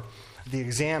over. The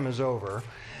exam is over,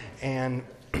 and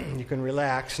you can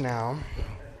relax now.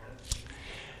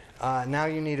 Now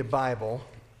you need a Bible.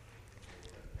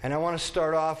 And I want to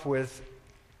start off with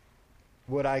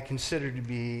what I consider to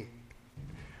be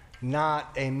not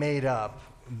a made-up,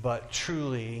 but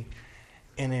truly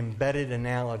an embedded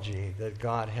analogy that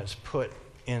God has put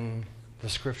in the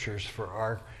Scriptures for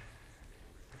our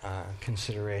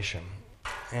consideration.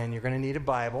 And you're going to need a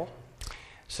Bible.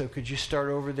 So could you start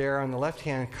over there on the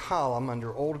left-hand column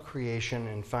under Old Creation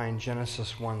and find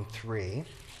Genesis 1:3.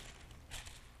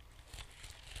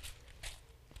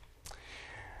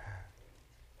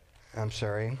 I'm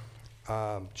sorry,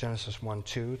 Genesis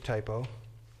 1:2, typo.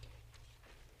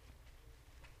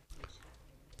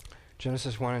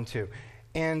 Genesis 1 and 2.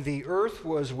 And the earth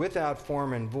was without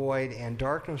form and void, and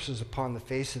darkness was upon the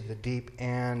face of the deep,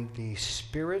 and the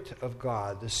Spirit of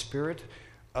God, the Spirit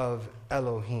of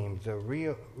Elohim, the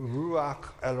Ruach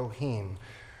Elohim,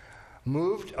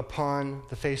 moved upon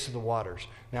the face of the waters.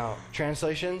 Now,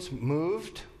 translations: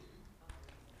 moved,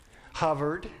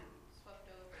 hovered,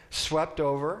 swept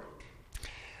over.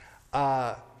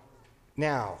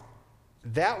 Now,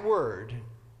 that word,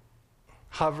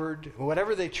 hovered,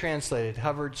 whatever they translated,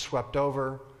 hovered, swept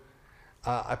over,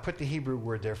 I put the Hebrew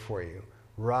word there for you,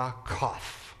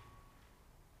 rakoth.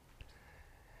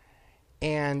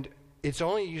 And it's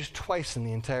only used twice in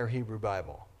the entire Hebrew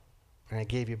Bible. And I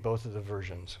gave you both of the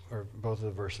versions, or both of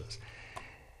the verses.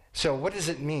 So what does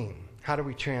it mean? How do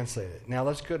we translate it? Now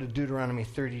let's go to Deuteronomy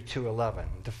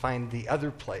 32:11 to find the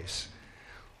other place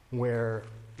where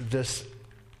this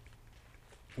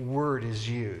word is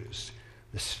used.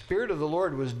 The Spirit of the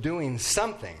Lord was doing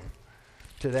something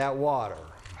to that water,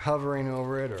 hovering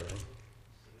over it, or...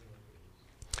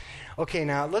 Okay,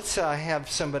 now let's have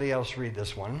somebody else read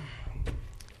this one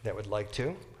that would like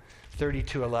to.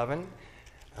 32:11.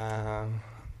 I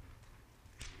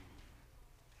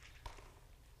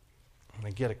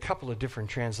get a couple of different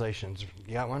translations.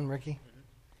 You got one, Ricky?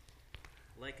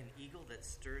 Mm-hmm. Like an eagle that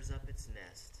stirs up its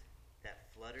nest, that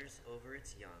flutters over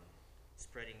its young,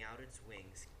 spreading out its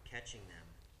wings, catching them,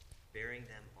 bearing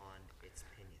them on its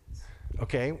pinions.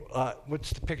 Okay,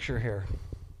 what's the picture here?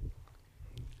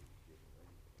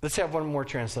 Let's have one more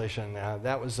translation.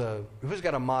 That was who's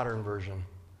got a modern version?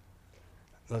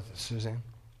 Suzanne?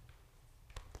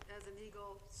 As an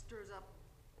eagle stirs up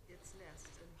its nest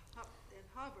and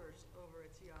hovers over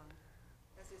its young,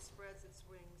 as it spreads its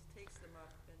wings, takes them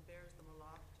up, and bears them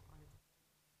aloft on its...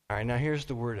 All right, now here's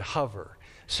the word hover.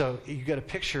 So you got a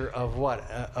picture of what?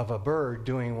 Of a bird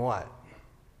doing what?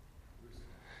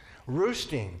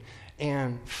 roosting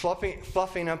and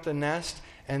fluffing up the nest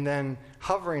and then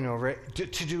hovering over it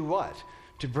to do what?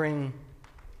 To bring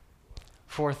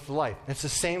forth life. It's the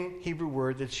same Hebrew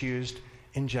word that's used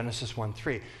in Genesis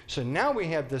 1:3. So now we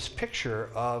have this picture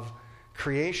of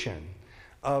creation,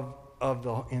 of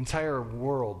the entire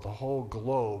world, the whole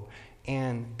globe,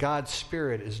 and God's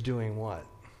Spirit is doing what?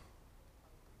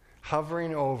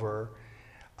 Hovering over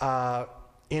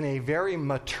in a very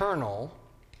maternal,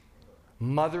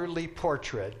 motherly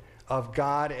portrait of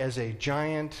God as a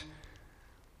giant.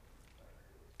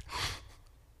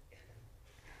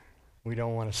 We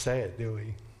don't want to say it, do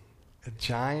we? A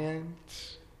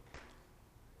giant.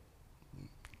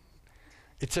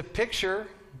 It's a picture.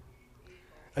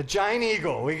 A giant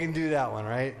eagle. We can do that one,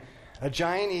 right? A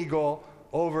giant eagle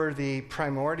over the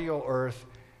primordial earth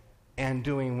and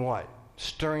doing what?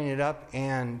 Stirring it up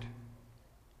and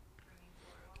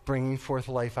bringing forth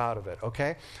life out of it,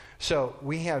 okay? So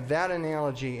we have that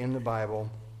analogy in the Bible.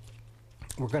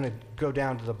 We're going to go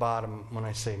down to the bottom when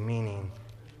I say meaning.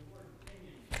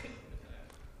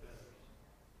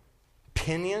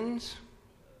 Pinions?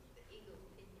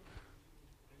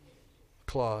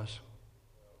 Claws.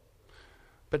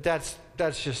 But that's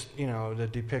just, the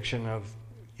depiction of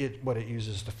it, what it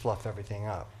uses to fluff everything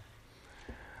up.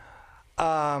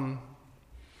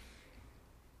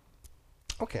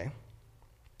 Okay.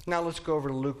 Now let's go over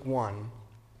to Luke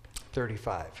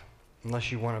 1:35.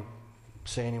 Unless you want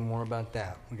to say any more about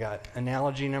that. We got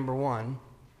analogy number 1.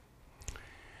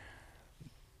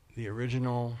 The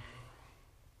original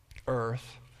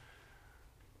earth.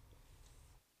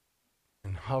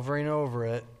 And hovering over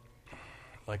it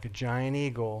like a giant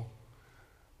eagle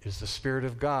is the Spirit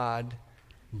of God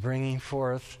bringing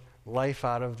forth life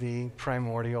out of the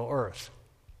primordial earth.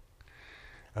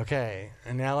 Okay,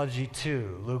 analogy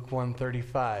 2, Luke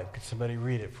 1:35. Could somebody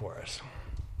read it for us?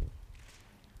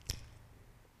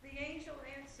 The angel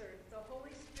answered, "The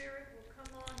Holy Spirit will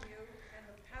come on you, and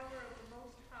the power of the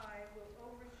Most High will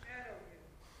overshadow you.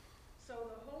 So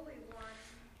the Holy One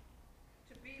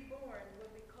to be born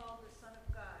will be called the Son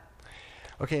of God."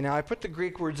 Okay, now I put the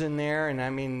Greek words in there,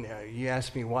 and you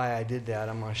asked me why I did that.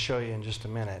 I'm going to show you in just a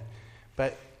minute.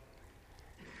 But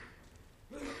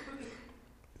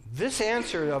this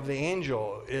answer of the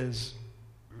angel is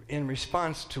in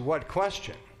response to what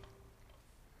question?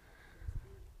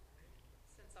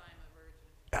 Since I am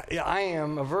a virgin. I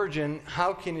am a virgin.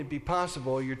 How can it be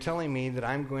possible? You're telling me that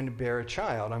I'm going to bear a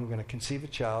child. I'm going to conceive a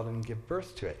child and give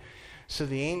birth to it. So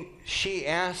she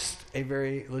asked a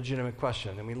very legitimate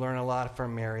question, and we learn a lot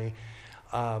from Mary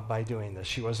by doing this.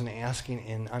 She wasn't asking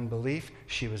in unbelief.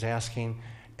 She was asking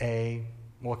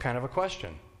what kind of a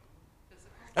question?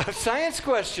 A science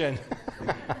question.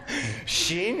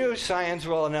 She knew science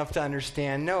well enough to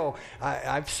understand, no,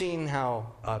 I've seen how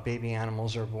baby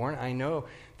animals are born. I know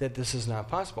that this is not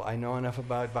possible. I know enough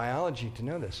about biology to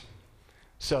know this.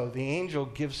 So the angel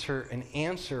gives her an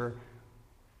answer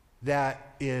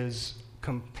that is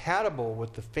compatible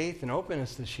with the faith and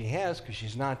openness that she has, because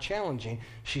she's not challenging.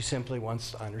 She simply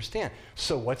wants to understand.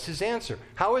 So what's his answer?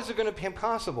 How is it going to be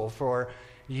possible for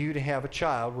you to have a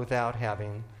child without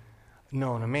having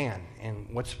known a man? And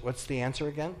what's the answer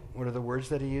again? What are the words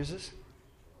that he uses?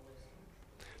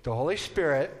 The Holy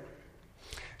Spirit.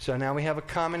 So now we have a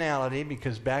commonality,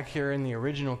 because back here in the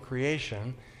original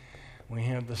creation, we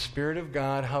have the Spirit of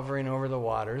God hovering over the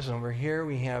waters. Over here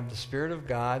we have the Spirit of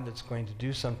God that's going to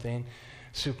do something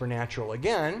supernatural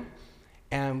again.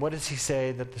 And what does he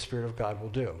say that the Spirit of God will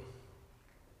do?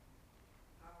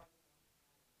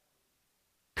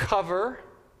 Cover.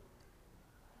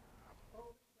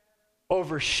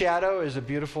 Overshadow is a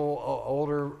beautiful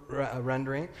older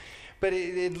rendering. But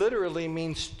it literally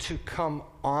means to come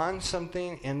on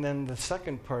something, and then the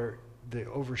second part, the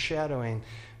overshadowing,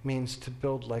 means to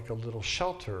build like a little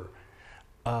shelter,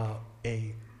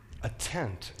 a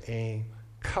tent, a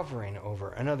covering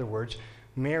over. In other words,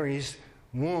 Mary's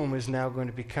womb is now going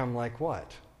to become like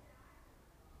what?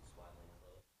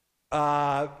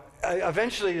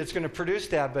 Eventually it's going to produce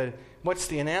that, but what's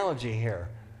the analogy here?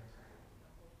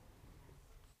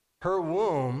 Her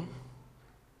womb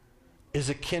is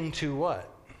akin to what?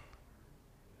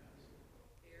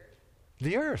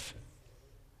 The earth.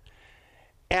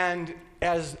 And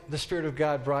as the Spirit of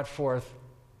God brought forth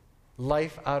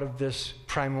life out of this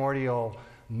primordial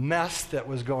mess that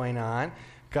was going on,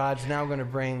 God's now going to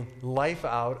bring life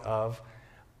out of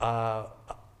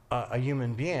a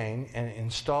human being and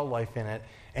install life in it,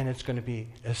 and it's going to be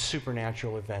a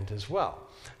supernatural event as well.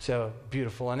 So,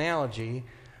 beautiful analogy.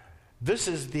 This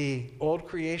is the old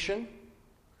creation.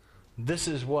 This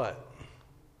is what?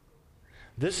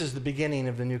 This is the beginning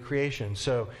of the new creation.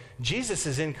 So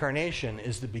Jesus' incarnation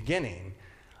is the beginning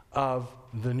of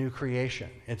the new creation.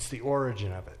 It's the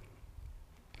origin of it.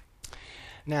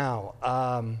 Now,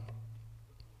 I'm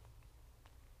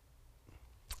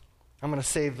going to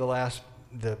save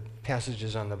the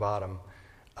passages on the bottom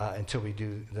until we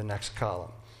do the next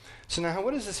column. So now,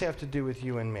 what does this have to do with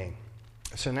you and me?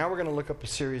 So now we're going to look up a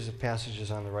series of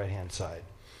passages on the right-hand side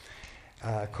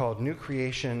called New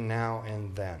Creation, Now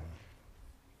and Then.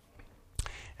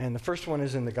 And the first one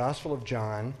is in the Gospel of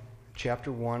John,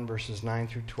 chapter 1, verses 9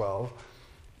 through 12.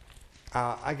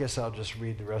 I guess I'll just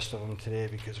read the rest of them today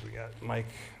because we got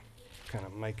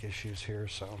mic issues here,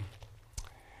 so.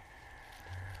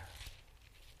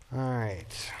 All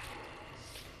right.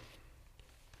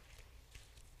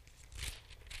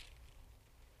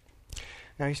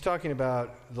 Now he's talking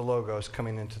about the Logos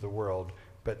coming into the world,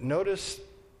 but notice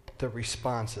the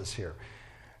responses here.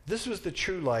 This was the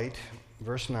true light,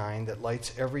 verse 9, that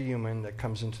lights every human that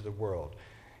comes into the world.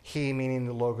 He, meaning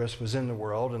the Logos, was in the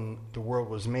world, and the world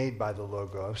was made by the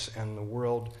Logos, and the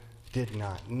world did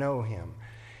not know him.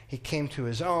 He came to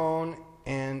his own,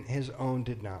 and his own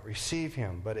did not receive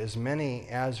him. But as many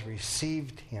as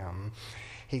received him,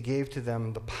 he gave to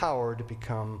them the power to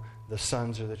become the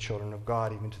sons or the children of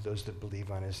God, even to those that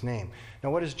believe on his name. Now,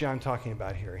 what is John talking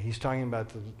about here? He's talking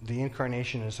about the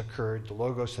incarnation has occurred, the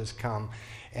Logos has come,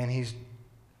 and he's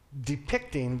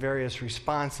depicting various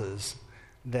responses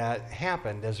that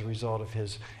happened as a result of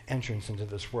his entrance into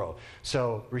this world.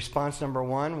 So, response number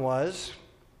one was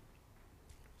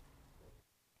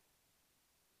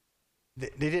they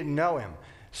didn't know him.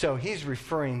 So he's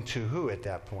referring to who at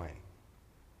that point?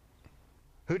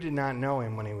 Who did not know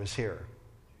him when he was here?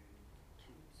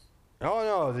 Oh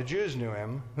no, the Jews knew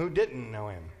him. Who didn't know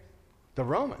him? The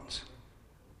Romans.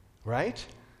 Right?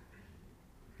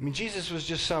 I mean, Jesus was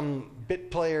just some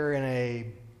bit player in a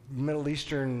Middle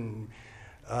Eastern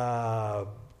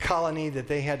colony that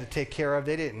they had to take care of.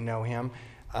 They didn't know him.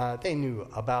 They knew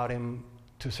about him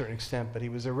to a certain extent, but he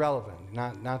was irrelevant,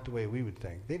 not the way we would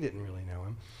think. They didn't really know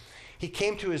him. He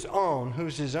came to his own.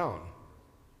 Who's his own?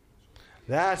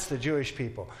 That's the Jewish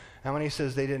people. And when he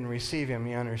says they didn't receive him,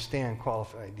 you understand,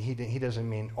 qualified. He doesn't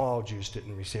mean all Jews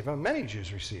didn't receive him. Many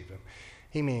Jews received him.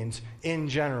 He means, in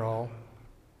general,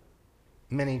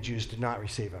 many Jews did not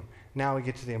receive him. Now we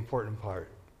get to the important part.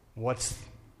 What's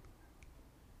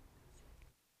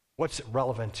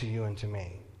relevant to you and to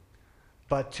me?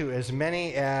 But to as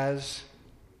many as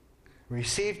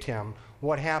received him,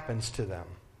 what happens to them?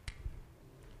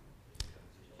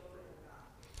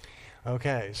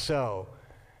 Okay, so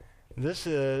this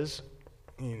is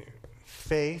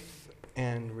faith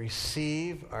and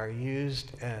receive are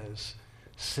used as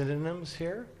synonyms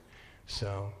here.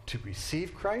 So to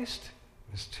receive Christ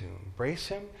is to embrace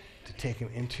him, to take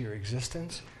him into your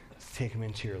existence, to take him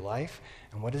into your life.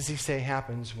 And what does he say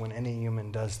happens when any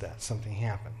human does that? Something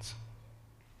happens.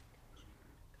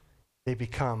 They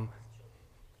become,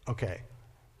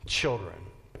 children.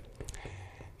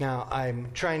 Now,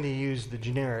 I'm trying to use the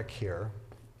generic here.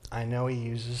 I know he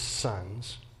uses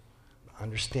sons.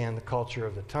 Understand the culture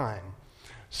of the time.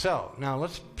 So, now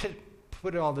let's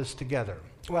put all this together.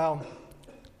 Well,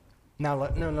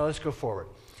 let's go forward.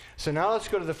 So now let's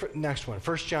go to the next one,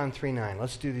 1 John 3:9.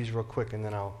 Let's do these real quick, and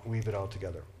then I'll weave it all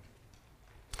together.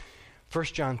 1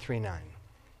 John 3:9.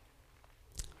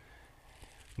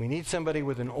 We need somebody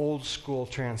with an old school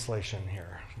translation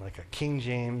here, like a King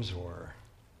James or...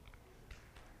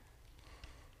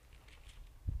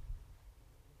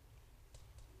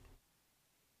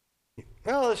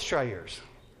 Well, let's try yours.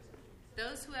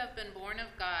 Those who have been born of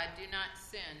God do not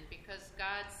sin, because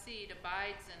God's seed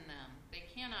abides in them. They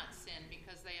cannot sin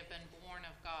because they have been born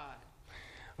of God.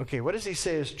 Okay, what does he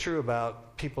say is true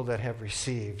about people that have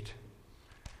received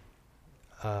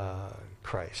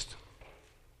Christ?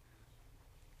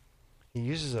 He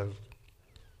uses a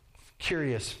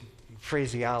curious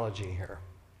phraseology here.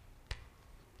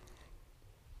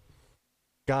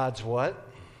 God's what?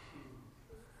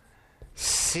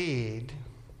 Seed.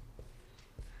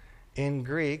 In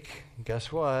Greek,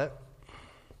 guess what?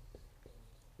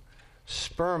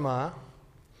 Sperma.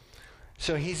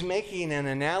 So he's making an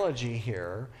analogy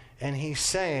here, and he's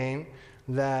saying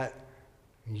that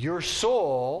your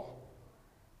soul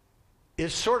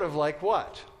is sort of like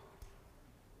what?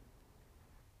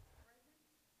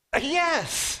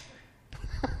 Yes!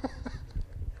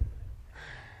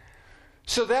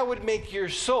 So that would make your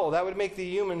soul, that would make the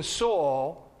human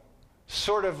soul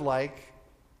sort of like,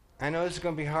 I know this is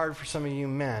going to be hard for some of you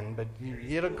men, but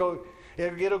it'll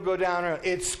go down.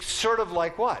 It's sort of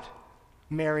like what?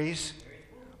 Mary's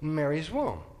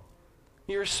womb.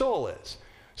 Your soul is.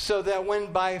 So that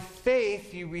when by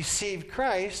faith you receive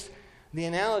Christ, the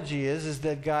analogy is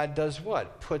that God does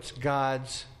what? Puts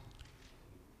God's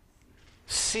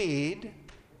seed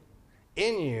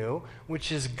in you,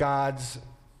 which is God's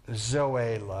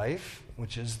Zoe life,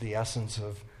 which is the essence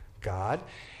of God.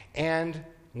 And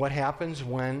what happens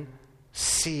when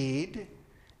seed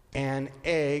and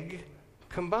egg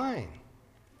combine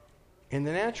in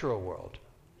the natural world?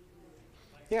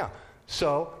 Yeah.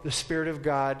 So the Spirit of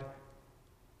God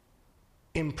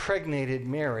impregnated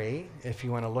Mary, if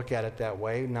you want to look at it that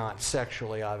way, not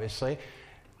sexually, obviously,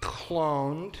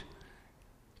 cloned,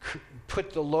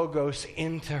 put the Logos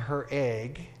into her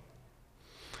egg,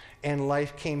 and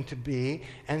life came to be.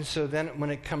 And so then when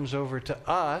it comes over to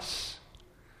us,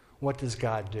 what does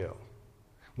God do?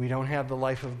 We don't have the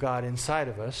life of God inside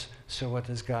of us, so what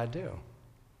does God do?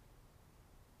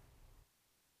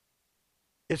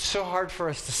 It's so hard for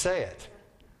us to say it.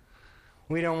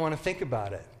 We don't want to think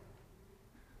about it.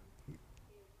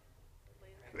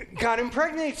 God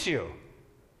impregnates you.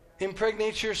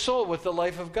 Impregnates your soul with the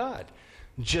life of God,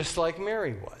 just like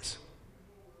Mary was.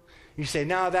 You say,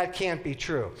 no, that can't be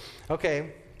true.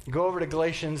 Okay, go over to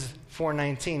Galatians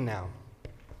 4:19 now.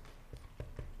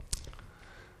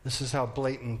 This is how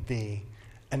blatant the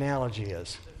analogy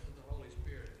is.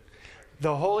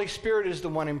 The Holy Spirit is the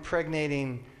one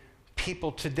impregnating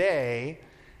people today,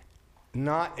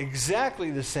 not exactly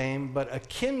the same, but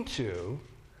akin to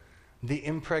the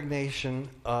impregnation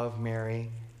of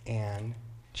Mary and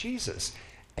Jesus.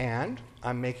 And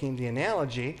I'm making the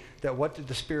analogy that what did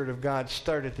the Spirit of God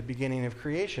start at the beginning of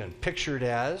creation? Pictured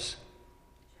as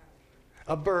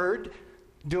a bird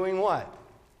doing what?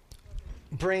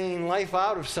 Bringing life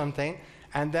out of something,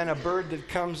 and then a bird that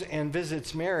comes and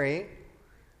visits Mary,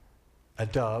 a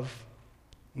dove.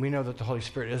 We know that the Holy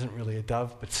Spirit isn't really a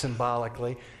dove, but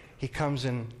symbolically, he comes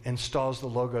and installs the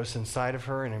Logos inside of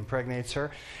her and impregnates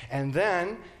her. And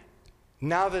then,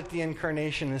 now that the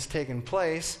incarnation has taken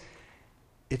place,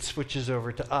 it switches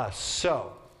over to us.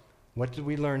 So, what did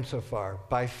we learn so far?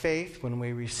 By faith, when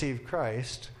we receive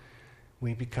Christ,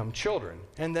 we become children.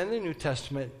 And then the New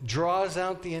Testament draws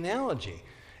out the analogy.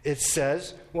 It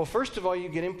says, well, first of all, you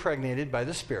get impregnated by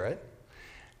the Spirit.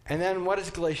 And then what does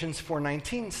Galatians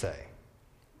 4:19 say?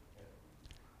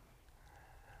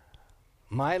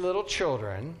 My little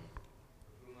children,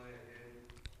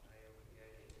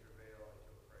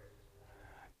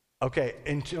 okay,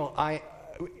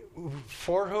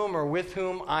 for whom or with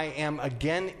whom I am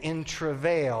again in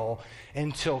travail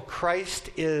until Christ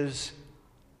is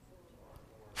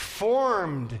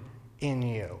formed in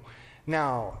you.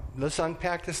 Now, let's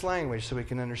unpack this language so we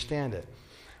can understand it.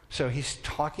 So he's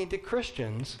talking to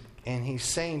Christians, and he's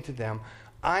saying to them,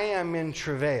 I am in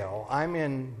travail, I'm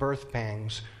in birth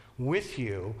pangs with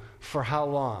you for how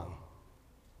long?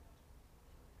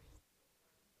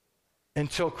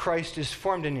 Until Christ is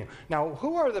formed in you. Now,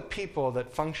 who are the people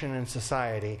that function in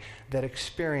society that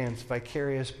experience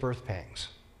vicarious birth pangs?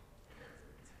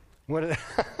 What are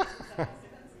they?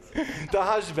 The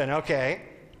husband, okay.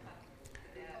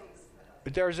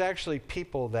 But there's actually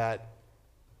people that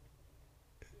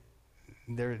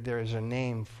there is a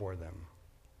name for them.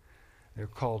 They're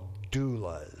called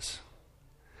doulas.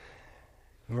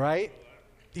 Right?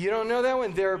 You don't know that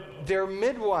one? They're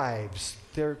midwives.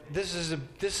 This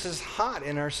is hot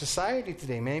in our society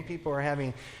today. Many people are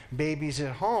having babies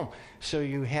at home. So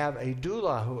you have a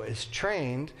doula who is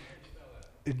trained,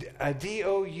 a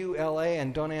doula,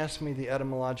 and don't ask me the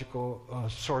etymological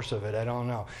source of it. I don't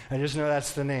know. I just know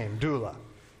that's the name, doula.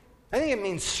 I think it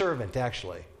means servant,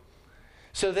 actually.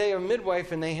 So they are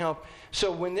midwife and they help.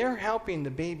 So when they're helping the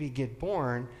baby get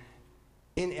born,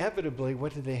 inevitably,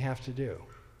 what do they have to do?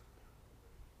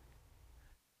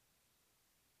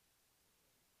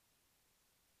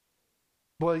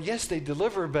 Well, yes, they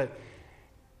deliver, but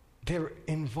they're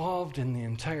involved in the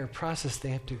entire process. They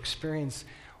have to experience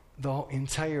the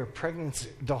entire pregnancy,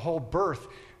 the whole birth,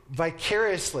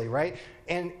 vicariously, right?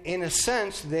 And in a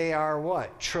sense, they are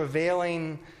what?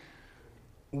 Travailing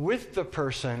with the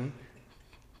person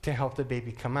to help the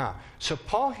baby come out. So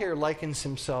Paul here likens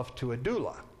himself to a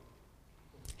doula.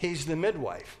 He's the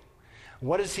midwife.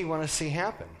 What does he want to see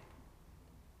happen?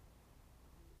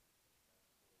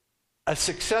 A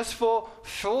successful,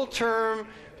 full-term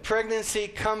pregnancy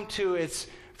come to its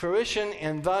fruition,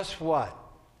 and thus what?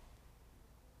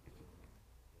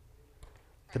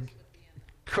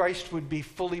 Christ would be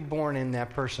fully born in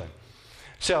that person.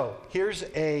 So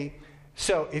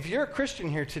if you're a Christian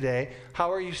here today,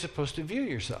 how are you supposed to view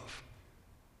yourself?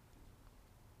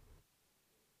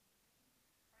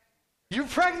 You're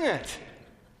pregnant.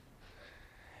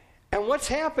 And what's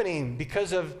happening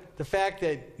because of the fact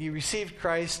that you received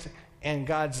Christ and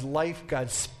God's life,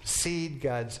 God's seed,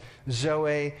 God's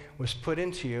Zoe was put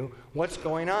into you? What's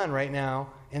going on right now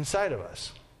inside of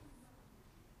us?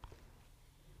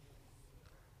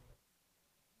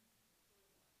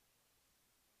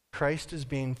 Christ is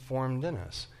being formed in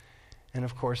us. And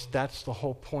of course, that's the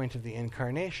whole point of the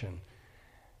Incarnation.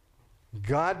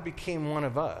 God became one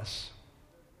of us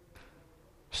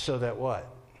so that what?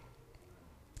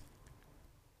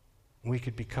 We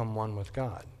could become one with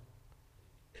God.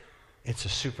 It's a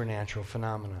supernatural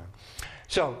phenomenon.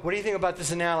 So, what do you think about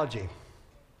this analogy?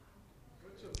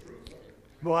 What's the proof of it?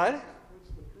 What? What's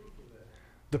the proof of that?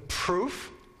 The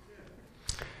proof?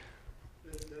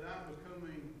 That I'm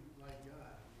becoming like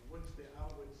God. What's the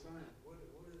outward sign? What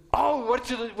is? Oh,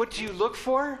 what do you look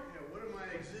for? Yeah, what am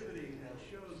I exhibiting that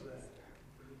shows that?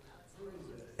 Proves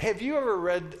that? Have you ever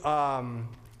read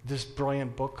this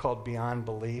brilliant book called Beyond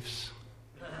Beliefs?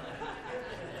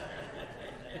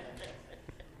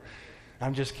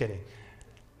 I'm just kidding.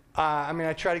 I mean,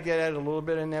 I try to get at it a little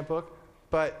bit in that book,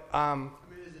 but... I mean,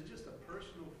 is it just a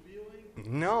personal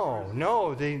feeling?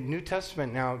 No, the New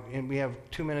Testament now, and we have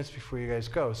 2 minutes before you guys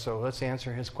go, so let's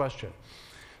answer his question.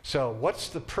 So, what's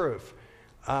the proof?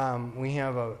 We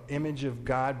have an image of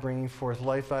God bringing forth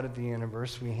life out of the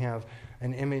universe. We have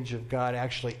an image of God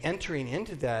actually entering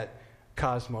into that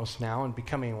cosmos now and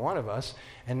becoming one of us.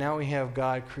 And now we have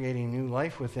God creating new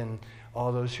life within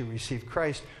all those who receive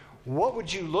Christ. What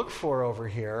would you look for over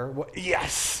here?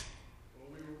 Yes!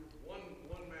 Well,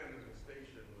 one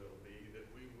manifestation will be that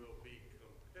we will be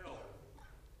compelled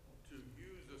to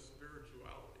use a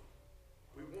spirituality.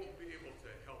 We won't be able to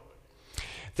help it.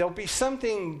 There'll be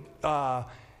something, God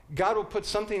will put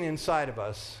something inside of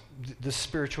us, the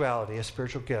spirituality, a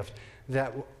spiritual gift,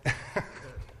 that...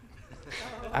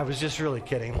 I was just really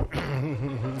kidding.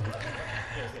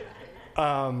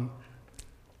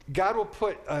 God will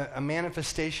put a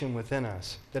manifestation within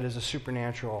us that is a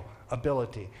supernatural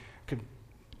ability.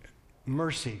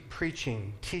 Mercy,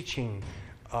 preaching, teaching,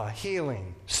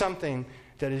 healing, something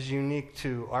that is unique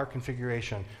to our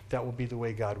configuration. That will be the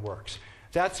way God works.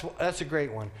 That's a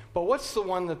great one. But what's the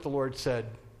one that the Lord said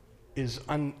is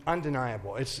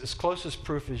undeniable? It's as close as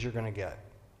proof as you're going to get.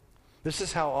 This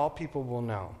is how all people will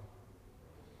know.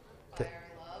 Fire,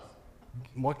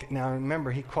 love. Now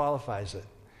remember, he qualifies it.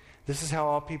 This is how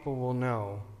all people will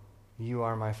know you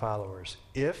are my followers.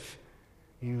 If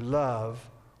you love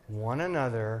one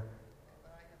another,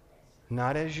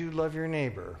 not as you love your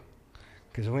neighbor,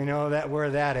 because we know that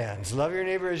where that ends. Love your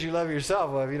neighbor as you love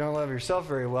yourself. Well, if you don't love yourself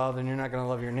very well, then you're not going to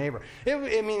love your neighbor.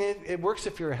 It works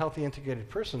if you're a healthy, integrated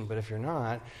person, but if you're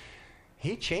not,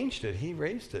 he changed it. He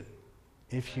raised it.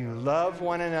 If you love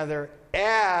one another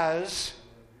as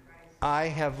I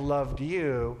have loved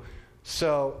you.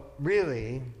 So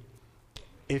really,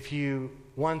 if you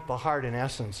want the heart and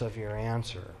essence of your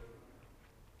answer,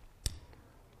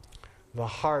 the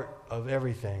heart of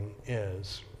everything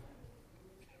is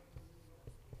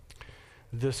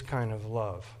this kind of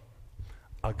love,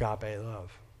 agape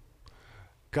love,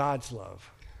 God's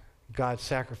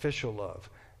sacrificial love,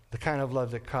 the kind of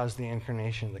love that caused the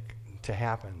Incarnation to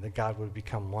happen, that God would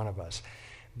become one of us.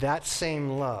 That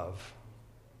same love,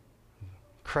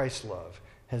 Christ's love,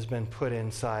 has been put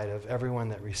inside of everyone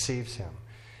that receives him.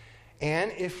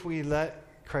 And if we let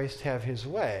Christ have his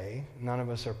way, none of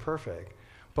us are perfect,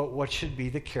 but what should be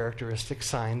the characteristic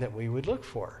sign that we would look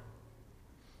for?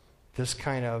 This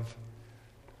kind of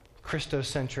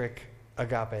Christocentric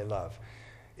agape love.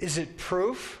 Is it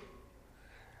proof?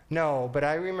 No, but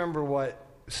I remember what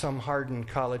some hardened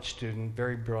college student,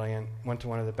 very brilliant, went to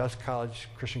one of the best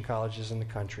Christian colleges in the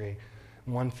country,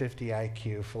 150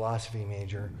 IQ, philosophy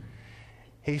major.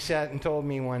 He sat and told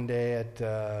me one day at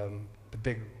the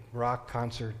big rock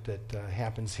concert that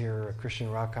happens here, a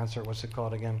Christian rock concert, what's it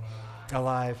called again?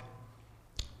 Alive.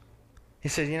 He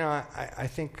said, I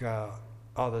think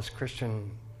all this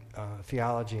Christian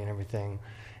theology and everything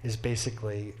is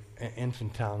basically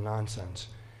infantile nonsense.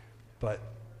 But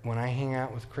when I hang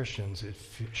out with Christians, it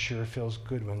sure feels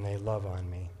good when they love on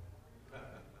me.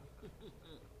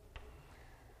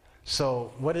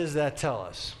 So what does that tell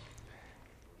us?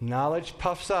 Knowledge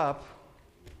puffs up,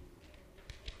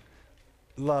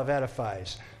 love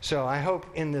edifies. So I hope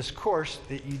in this course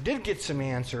that you did get some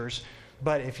answers,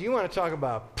 but if you want to talk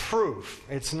about proof,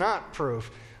 it's not proof,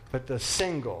 but the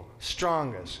single,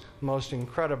 strongest, most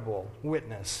incredible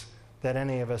witness that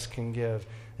any of us can give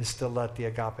is to let the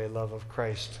agape love of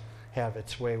Christ have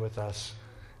its way with us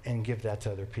and give that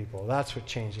to other people. That's what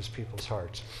changes people's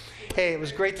hearts. Hey, it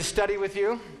was great to study with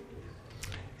you,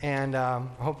 and I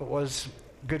hope it was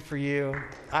good for you.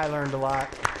 I learned a lot.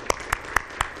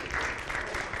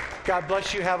 God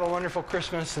bless you. Have a wonderful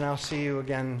Christmas, and I'll see you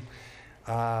again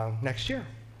next year,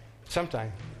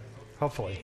 sometime, hopefully.